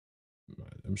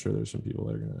I'm sure there's some people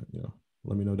that are going to,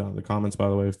 let me know down in the comments, by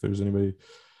the way, if there's anybody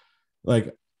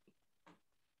like,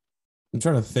 I'm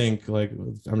trying to think, like,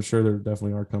 I'm sure there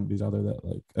definitely are companies out there that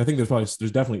like, I think there's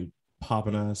definitely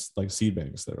popping ass like seed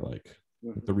banks that are like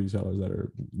the resellers that are,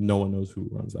 no one knows who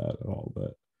runs that at all.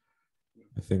 But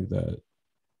I think that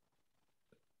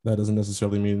doesn't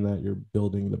necessarily mean that you're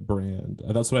building the brand.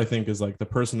 That's what I think is like the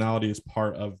personality is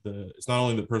part of it's not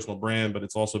only the personal brand, but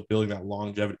it's also building that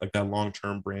longevity, like that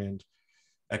long-term brand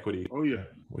equity. Oh yeah.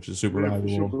 Which is super valuable.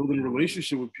 Sure, building a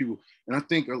relationship with people. And I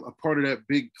think a part of that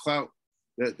big clout,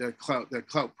 that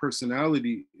clout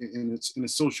personality in the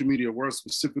social media world,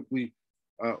 specifically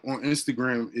on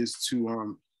Instagram, is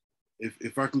to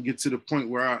if I can get to the point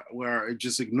where I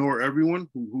just ignore everyone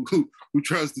who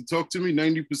tries to talk to me,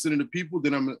 90% of the people,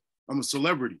 then I'm a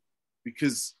celebrity,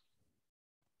 because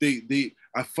I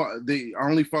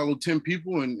only follow 10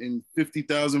 people and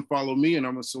 50,000 follow me, and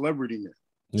I'm a celebrity now.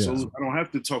 Yeah. So I don't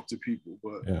have to talk to people,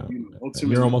 but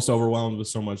ultimately you're almost overwhelmed with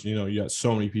so much. You got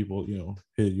so many people.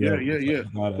 Hit you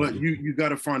up. But you got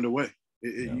to find a way.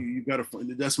 You got to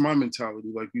find. That's my mentality.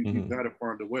 Like you got to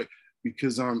find a way,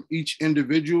 because each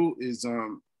individual is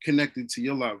connected to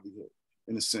your livelihood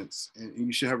in a sense, and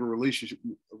you should have a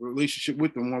relationship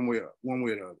with them one way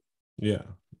or the other. Yeah,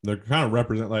 they're kind of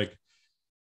represent like.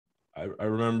 I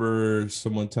remember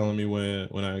someone telling me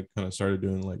when I kind of started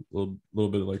doing like a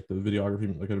little bit of like the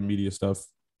videography, like kind of media stuff.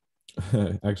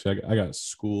 Actually, I got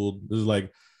schooled. This is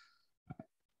like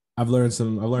I've learned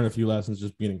a few lessons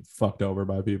just being fucked over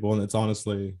by people, and it's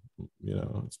honestly,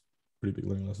 it's pretty big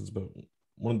learning lessons. But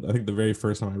I think the very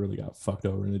first time I really got fucked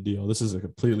over in a deal. This is a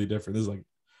completely different. This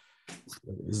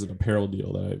is an apparel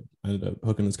deal that I ended up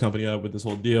hooking this company up with this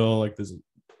whole deal. Like this.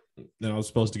 Then I was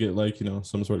supposed to get like,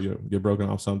 some sort of, get broken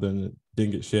off something, and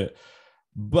didn't get shit.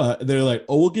 But they're like,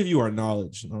 oh, we'll give you our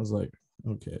knowledge. And I was like,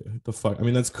 okay, what the fuck? I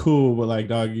mean, that's cool, but like,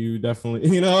 dog, you definitely,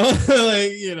 eat knowledge.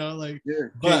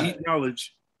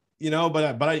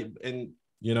 But I, and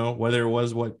whether it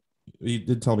was what he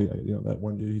did tell me, that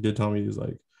one dude, he did tell me, he's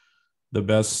like the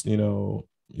best, you're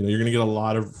gonna get a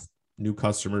lot of new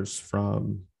customers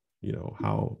from,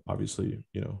 how obviously,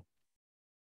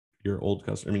 your old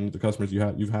customer. I mean, the customers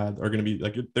you've had are going to be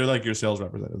like, they're like your sales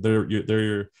representative. They're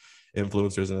your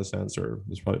influencers in a sense, or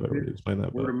there's probably a better way to explain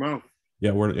that. Word of mouth. Yeah,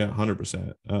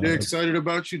 100%. They're excited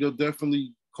about you. They'll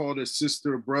definitely call their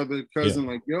sister, brother, cousin,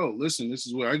 like, yo, listen, this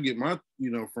is where I get my,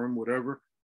 from whatever.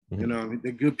 Mm-hmm.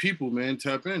 They're good people, man.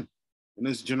 Tap in. And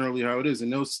that's generally how it is.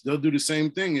 And they'll do the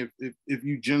same thing if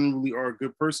you generally are a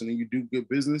good person and you do good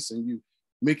business and you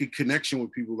make a connection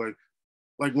with people.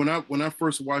 Like when I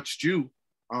first watched you,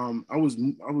 I was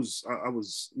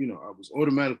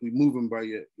automatically moving by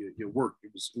your work.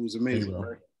 It was amazing,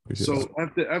 right? So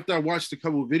after I watched a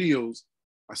couple of videos,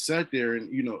 I sat there and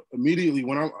immediately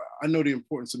when I know the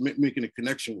importance of making a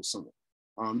connection with someone.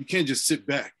 You can't just sit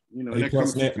back, you know. A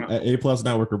plus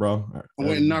networker, bro. I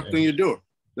went and knocked on your door.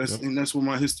 And that's where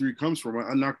my history comes from.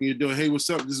 I knock on your door. Hey, what's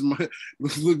up? This is my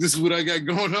look. This is what I got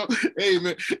going on. Hey,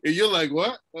 man. And you're like,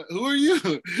 what? Who are you?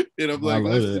 And I'm like,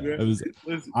 listen,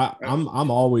 man.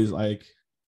 I'm always like,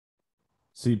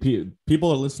 see,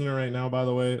 people are listening right now. By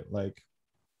the way, like,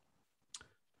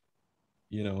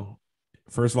 you know,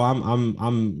 first of all,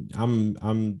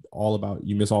 I'm all about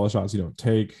you miss all the shots you don't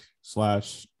take. /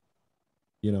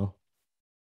 you know,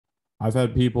 I've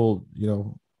had people, you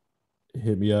know,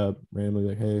 hit me up randomly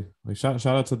like, hey, like shout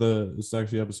out to this is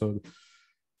actually episode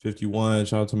 51.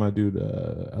 Shout out to my dude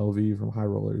LV from High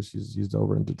Rollers. He's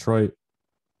over in Detroit.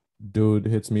 Dude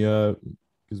hits me up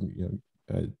because, you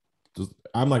know,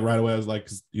 I'm like right away. I was like,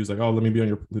 he was like, oh, let me be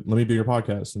your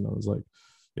podcast, and I was like,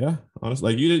 yeah,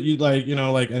 honestly, like you like, you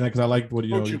know, like, and because I liked what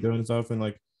you're doing and stuff, and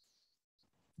like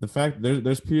the fact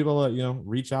there's people that, you know,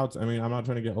 reach out. I mean, I'm not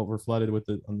trying to get over flooded with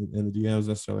it in the DMs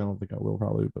necessarily. I don't think I will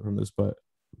probably, but from this, but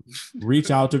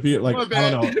reach out to people like,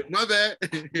 I don't know. My bad.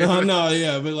 no,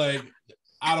 yeah, but like,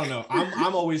 I don't know.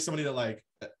 I'm always somebody that like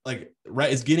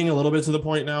right. It's getting a little bit to the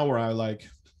point now where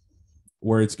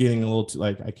it's getting a little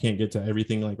like I can't get to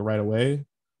everything like right away.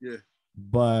 Yeah.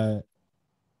 But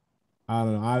I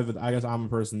don't know. I guess I'm a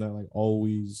person that like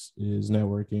always is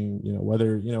networking, you know,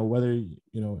 whether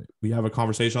we have a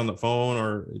conversation on the phone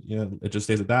or, you know, it just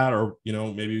stays at that, or, you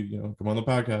know, maybe, you know, come on the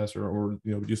podcast or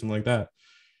you know, do something like that.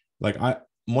 Like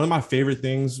one of my favorite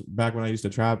things back when I used to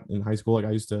trap in high school, like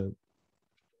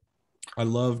I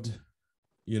loved,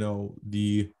 you know,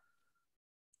 I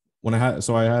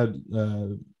had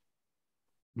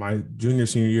my junior,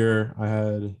 senior year, I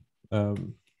had,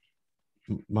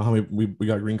 my homie, we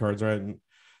got green cards, right? And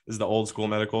this is the old school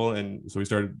medical, and so we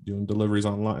started doing deliveries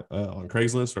online on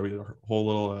Craigslist, where we did a whole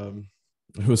little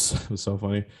it was so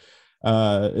funny,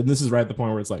 and this is right at the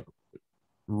point where it's like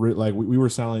we were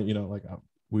selling, you know, like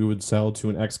we would sell to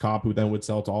an ex-cop who then would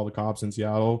sell to all the cops in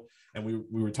Seattle, and we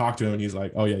would talk to him, and he's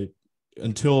like, oh yeah,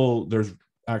 until there's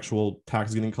actual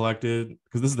tax getting collected,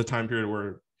 because this is the time period where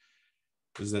it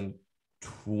was in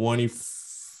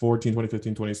 2014,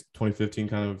 2015, 2015,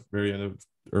 kind of very end of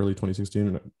early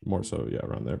 2016, more so, yeah,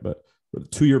 around there. But a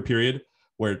 2-year period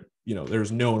where, you know,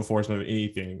 there's no enforcement of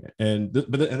anything, and this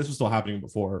was still happening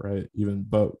before, right?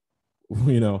 But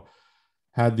you know,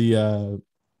 had the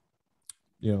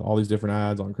you know, all these different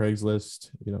ads on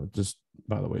Craigslist, you know, just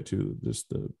by the way too, just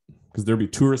because there'd be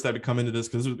tourists that would come into this,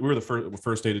 because we were the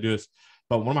first day to do this.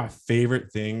 But one of my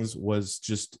favorite things was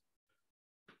just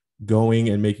going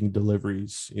and making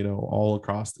deliveries, you know, all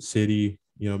across the city,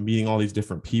 you know, meeting all these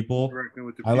different people.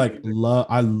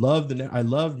 I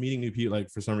love meeting new people, like,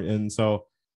 for some reason. And so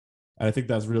I think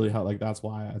that's really how, like, that's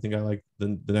why I think I like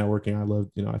the networking. I love,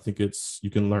 you know, I think it's,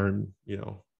 you can learn, you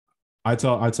know, I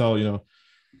tell, you know,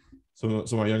 so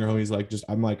my younger homies, like, just,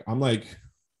 I'm like,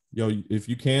 yo, if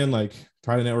you can, like,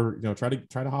 try to network, you know, try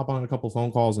to hop on a couple of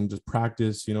phone calls and just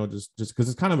practice, you know, just because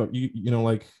it's kind of you know,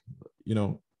 like, you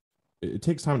know, it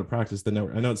takes time to practice the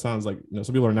network. I know it sounds like, you know,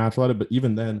 some people are natural at it, but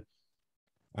even then,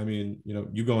 I mean, you know,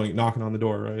 you going knocking on the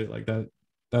door, right? Like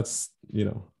that's, you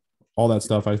know, all that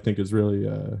stuff I think is really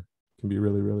can be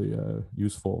really, really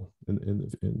useful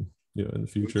in you know, in the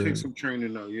future. Take some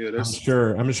training though. Yeah,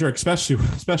 I'm sure,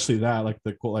 especially that, like,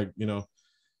 the cool, like, you know,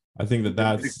 I think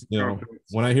that's, you know,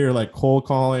 when I hear like cold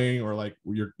calling, or like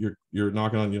you're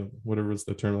knocking on, you know, whatever is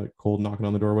the term, like cold knocking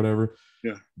on the door, or whatever.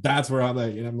 Yeah, that's where I'm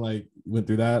like, and I'm like, went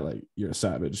through that, like, you're a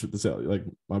savage with the sale. Like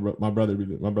my brother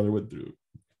went through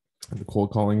the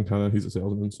cold calling kind of. He's a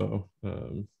salesman, so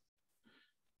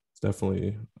it's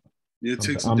definitely. Yeah, it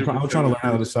takes. I'm trying to learn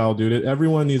how to sell, dude.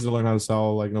 Everyone needs to learn how to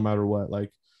sell, like, no matter what.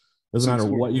 Like, doesn't matter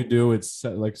what you do. It's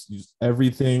like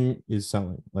everything is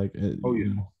selling. Like, oh yeah,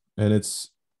 you know, and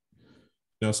it's.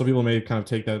 You know, some people may kind of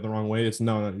take that the wrong way. It's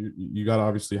no, you got to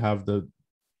obviously have the,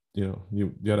 you know,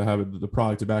 you got to have the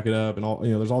product to back it up, and all,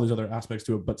 you know, there's all these other aspects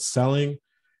to it. But selling,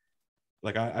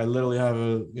 like, I literally have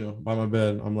a, you know, by my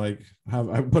bed, I'm like,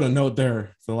 I put a note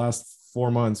there for the last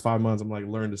 5 months. I'm like,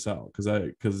 learn to sell,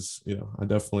 because you know, I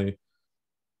definitely,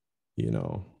 you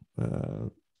know,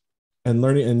 and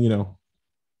learning, and, you know,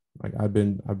 like, I've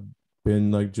been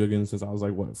like jigging since I was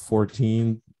like, what,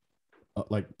 14.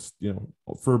 Like, you know,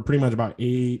 for pretty much about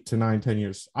 8 to 9, 10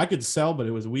 years. I could sell, but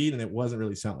it was weed, and it wasn't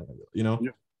really selling, you know.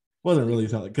 Yeah. Wasn't really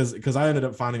selling, because I ended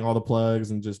up finding all the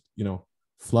plugs and just, you know,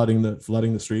 flooding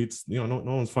the streets. You know,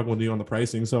 no one's fucking with you on the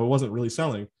pricing, so it wasn't really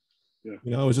selling. Yeah.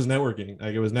 You know, it was just networking.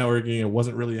 Like, it was networking. It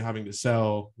wasn't really having to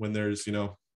sell when there's, you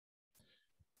know,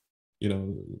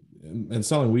 and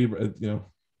selling weed, you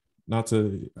know, not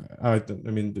to, I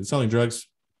mean, selling drugs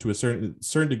to a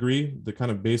certain degree, the kind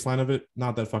of baseline of it,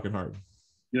 not that fucking hard.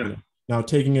 Yeah. You know? Now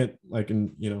taking it like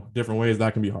in, you know, different ways,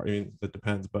 that can be hard. I mean, it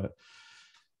depends, but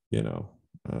you know,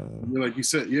 like you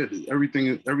said, yeah,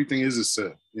 everything is a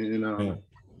set, and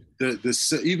yeah. the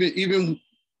set, even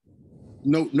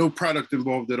no product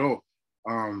involved at all.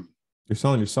 You're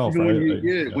selling yourself, Even right? when you, Like,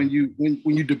 yeah, yeah.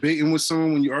 when you're debating with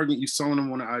someone, when you're arguing, you're selling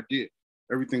them on an idea.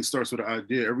 Everything starts with an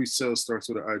idea. Every sale starts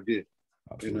with an idea.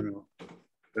 Absolutely.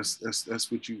 And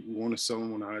that's what you want to sell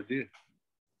them on an idea.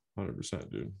 100%,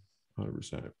 dude.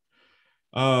 100%.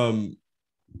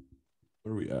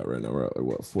 Where are we at right now? We're at like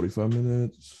what, 45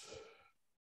 minutes?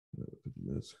 50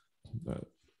 minutes.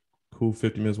 Cool.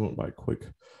 50 minutes went by quick.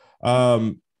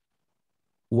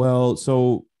 Well,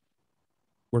 so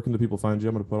where can the people find you?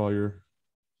 I'm gonna put all your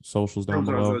socials down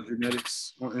below.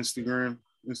 Genetics on Instagram.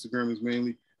 Instagram is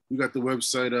mainly. We got the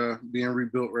website being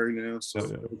rebuilt right now, so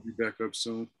it'll be back up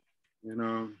soon.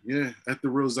 And yeah, at the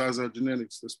Real Zaza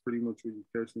Genetics, that's pretty much where you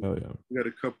catch me. Oh yeah. We got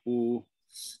a couple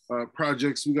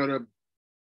projects. We got a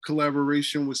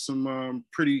collaboration with some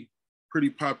pretty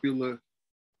popular,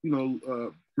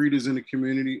 breeders in the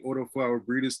community, autoflower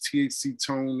breeders. THC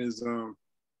Tone is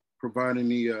providing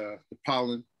the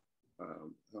pollen.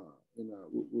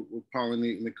 We're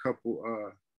pollinating a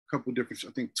couple different,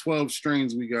 I think 12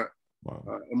 strains we got.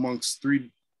 Wow. Amongst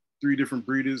three different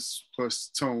breeders plus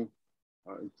Tone,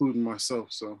 including myself.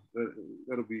 So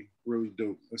that'll be really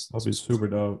dope. That'll be super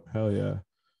dope. Hell yeah.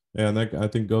 Yeah, and that I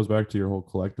think goes back to your whole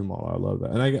collective model. I love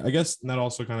that. And I guess that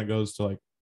also kind of goes to like,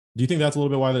 do you think that's a little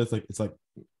bit why it's like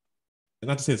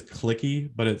not to say it's clicky,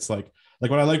 but it's like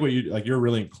what I like what you like, you're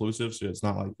really inclusive. So it's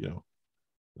not like,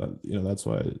 that's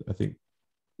why I think.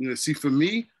 See, for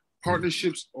me,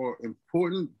 partnerships are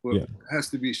important, but yeah. it has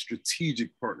to be a strategic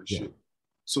partnership. Yeah.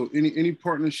 So any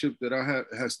partnership that I have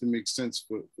has to make sense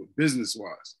for business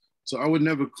wise. So I would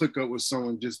never click up with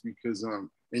someone just because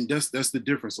and that's the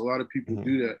difference. A lot of people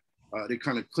do that. They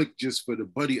kind of click just for the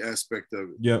buddy aspect of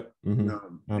it. Yep.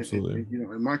 Absolutely.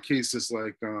 And, in my case, it's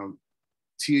like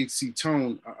THC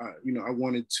Tone. I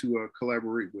wanted to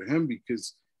collaborate with him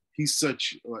because he's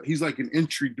like an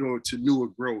entry door to newer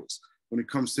growers. When it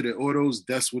comes to the autos,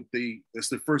 that's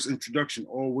the first introduction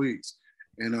always.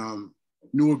 And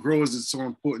newer growers is so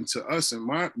important to us and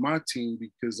my team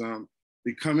because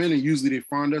they come in and usually they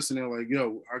find us and they're like,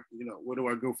 yo, where do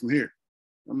I go from here?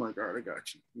 I'm like, all right, I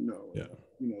got you. Yeah.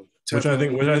 Which I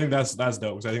think that's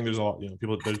dope because I think there's a lot,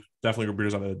 people, there's definitely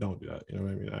breeders out there that don't do that. You know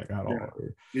what I mean? Like at all.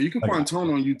 Yeah, you can find Tone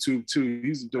on YouTube too.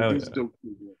 He's a dope. He's a dope.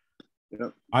 Yeah.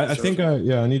 I think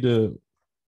I need to.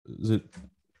 Is it?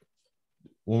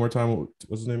 One more time,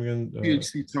 what's his name again?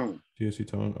 THC Tone. THC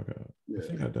Tone. Okay. Yeah. I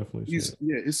think I definitely.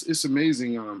 It's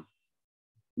amazing.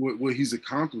 What he's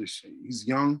accomplished. He's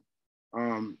young,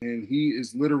 and he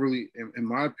is literally, in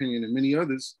my opinion, and many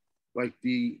others, like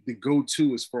the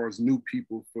go-to as far as new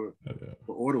people for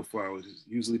autoflowers.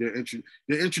 Usually their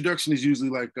introduction is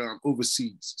usually like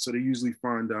overseas, so they usually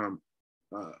find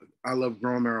I love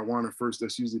growing marijuana first.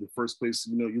 That's usually the first place,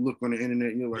 you look on the internet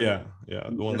and you're like,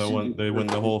 they win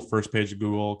the whole first page of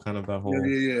Google, kind of that whole.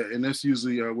 Yeah. And that's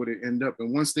usually where they end up.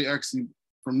 And once they actually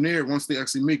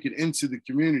make it into the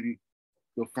community,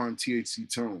 they'll find THC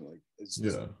Tone.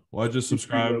 Well, I just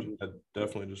subscribed. I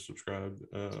definitely just subscribed.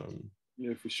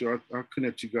 Yeah, for sure. I'll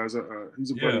connect you guys.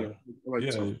 He's a buddy. I like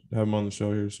have him on the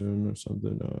show here soon or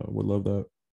something. Would love that.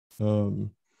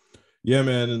 Yeah,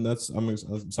 man, and I'm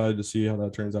excited to see how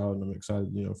that turns out, and I'm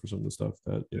excited, for some of the stuff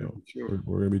that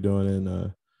we're gonna be doing,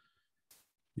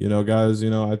 and guys,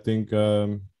 I think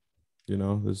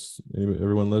this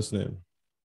everyone listening,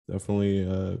 definitely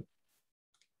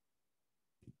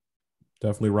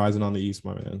rising on the East,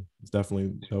 my man. It's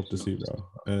definitely dope to see, bro.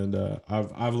 And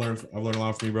I've learned a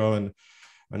lot from you, bro, and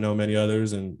I know many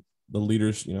others, and the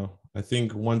leaders. I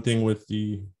think one thing with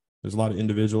there's a lot of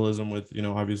individualism with,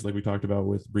 obviously, like we talked about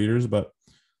with breeders, but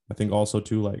I think also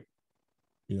too, like,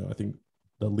 I think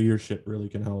the leadership really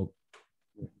can help,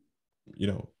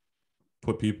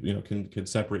 put people, can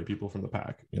separate people from the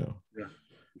pack, Yeah,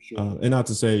 for sure. And not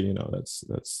to say,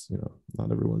 that's,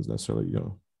 not everyone's necessarily,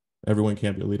 everyone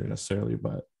can't be a leader necessarily,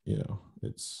 but,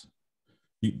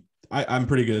 I'm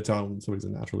pretty good at telling when somebody's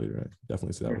a natural leader. I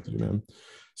definitely see that with you, man.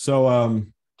 So,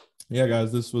 yeah,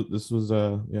 guys, this was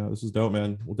dope,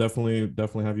 man. We'll definitely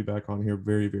have you back on here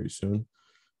very, very soon.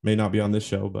 May not be on this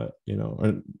show, but in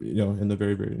the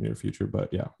very, very near future.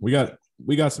 But yeah, we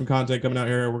got some content coming out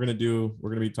here. We're gonna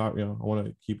be talking. I want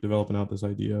to keep developing out this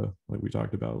idea, like we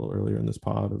talked about a little earlier in this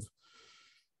pod, of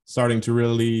starting to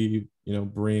really,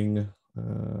 bring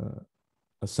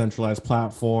a centralized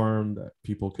platform that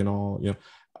people can all,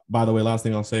 By the way, last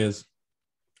thing I'll say is,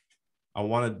 I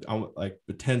want like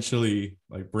potentially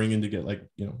like bring in to get like,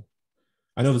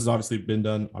 I know this has obviously been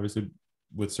done, obviously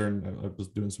with certain. I was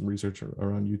doing some research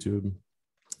around YouTube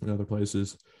and other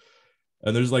places,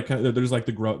 and there's like there's like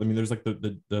the growth. I mean, there's like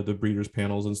the breeders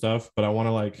panels and stuff. But I want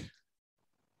to like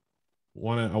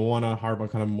I want to harp on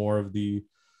kind of more of the.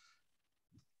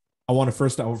 I want to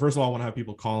first of all, I want to have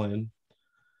people call in.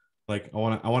 Like I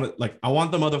want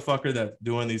the motherfucker that's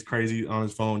doing these crazy on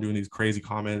his phone, doing these crazy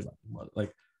comments.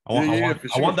 Like I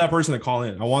want that person to call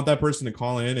in. I want that person to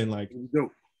call in and like,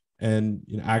 and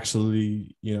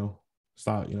actually,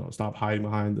 stop hiding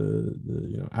behind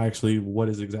the actually what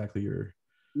is exactly your.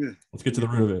 Yeah. Let's get to the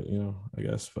root of it, I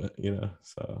guess, but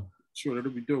so. Sure,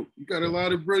 that'll be dope. You got a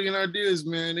lot of brilliant ideas,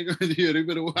 man. They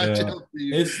better watch out for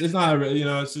you. It's not,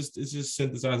 it's just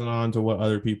synthesizing on to what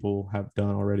other people have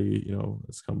done already.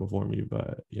 It's come before me,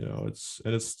 but it's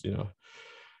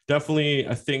definitely.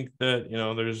 I think that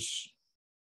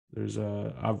there's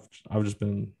I've just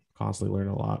been constantly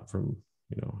learning a lot from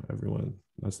everyone.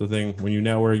 That's the thing. When you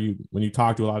network, when you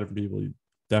talk to a lot of different people, you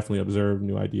definitely observe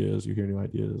new ideas. You hear new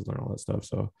ideas, learn all that stuff.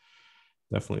 So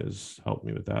definitely has helped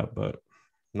me with that, but.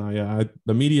 No, yeah,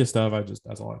 the media stuff.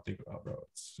 That's all I think about, bro.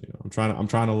 It's I'm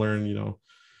trying to learn.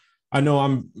 I know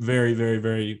I'm very, very,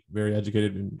 very, very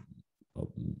educated in a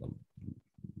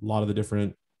lot of the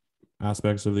different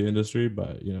aspects of the industry,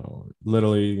 but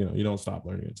literally, you don't stop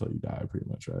learning until you die, pretty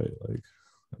much, right? Like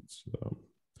that's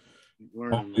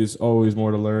always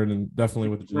more to learn, and definitely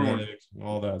with the genetics and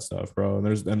all that stuff, bro. And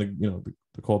there's the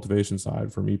cultivation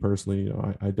side for me personally.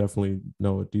 I definitely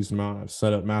know a decent amount. I've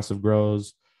set up massive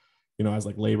grows. As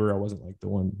like labor, I wasn't like the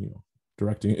one,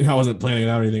 directing. I wasn't planning it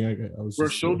out or anything. I was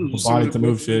just body to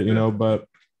move shit, But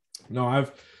no,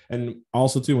 and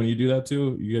also too, when you do that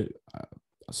too, you get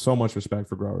so much respect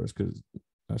for growers because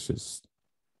that's just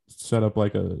set up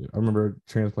like I remember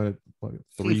transplanted like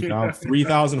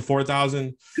 3,000,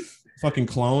 4,000 fucking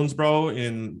clones, bro,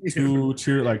 in two.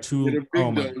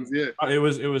 Oh my, it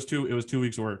was 2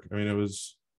 weeks work. I mean, it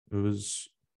was.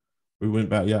 We went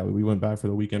back for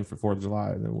the weekend for 4th of July,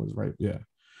 and then was right. Yeah.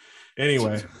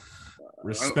 Anyway,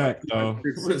 respect though.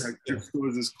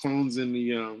 There's clones in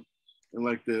the in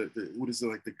like the what is it,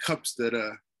 like the cups that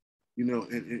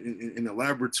in the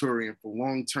laboratory, and for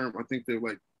long term, I think they're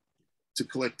like to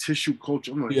collect tissue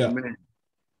culture. I'm like, man,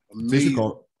 amazing.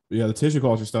 The tissue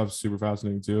culture stuff is super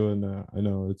fascinating too, and I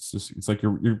know it's like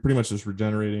you're pretty much just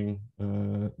regenerating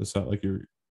the stuff, like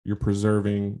you're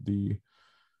preserving the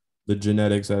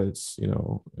genetics that it's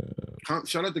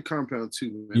shout out to Compound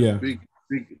too, man. Yeah,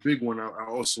 big one I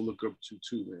also look up to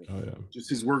too, man. Oh yeah, just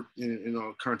his work and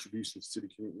contributions to the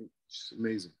community. It's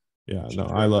amazing. Yeah, no,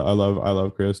 I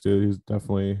love Chris, dude. He's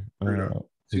definitely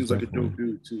seems like a dope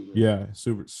dude too, man. Yeah,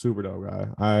 super dope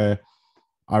guy.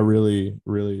 I really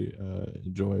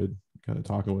enjoyed kind of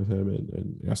talking with him,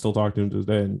 and I still talk to him to this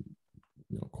day, and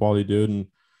quality dude, and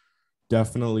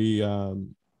definitely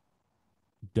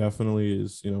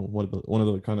is one of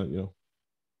the kind of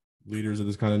leaders of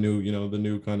this kind of new the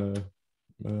new kind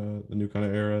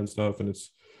of era and stuff, and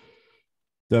it's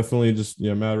definitely just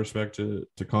mad respect to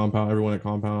Compound, everyone at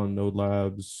Compound, Node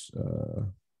Labs,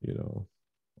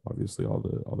 obviously all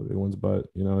the big ones, but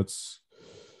it's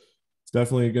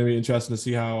definitely going to be interesting to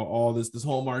see how all this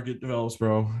whole market develops,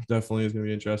 bro. Definitely is going to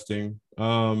be interesting.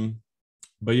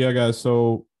 But yeah, guys,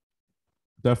 so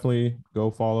definitely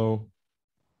go follow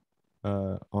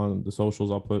on the socials.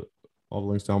 I'll put all the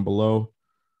links down below.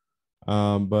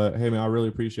 But hey, man, I really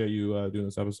appreciate you doing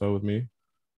this episode with me.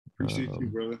 Appreciate you,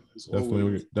 brother.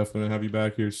 Definitely gonna have you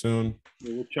back here soon.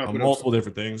 Yeah, we'll chop it up. Multiple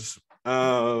different things.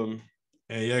 And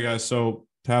yeah, guys, so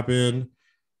tap in.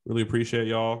 Really appreciate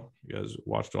y'all. You guys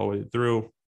watched all the way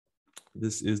through.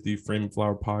 This is the Frame and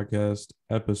Flower podcast,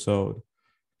 episode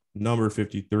number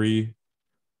 53,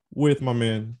 with my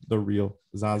man, the real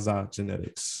Zaza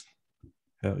Genetics.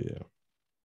 Hell yeah.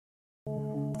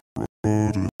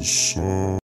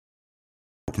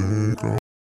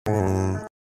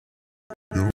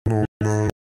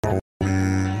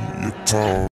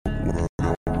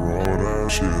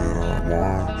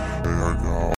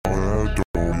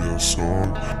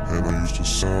 And I used to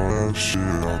sell that shit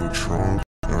out of trunk.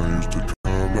 And I used to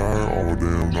come like, oh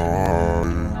damn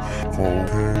night.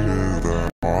 Cocaine is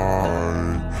that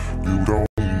high. You don't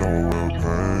know the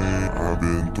pain. I've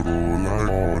been through like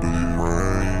all the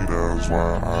rain. That's why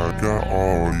I got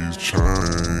all these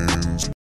chains.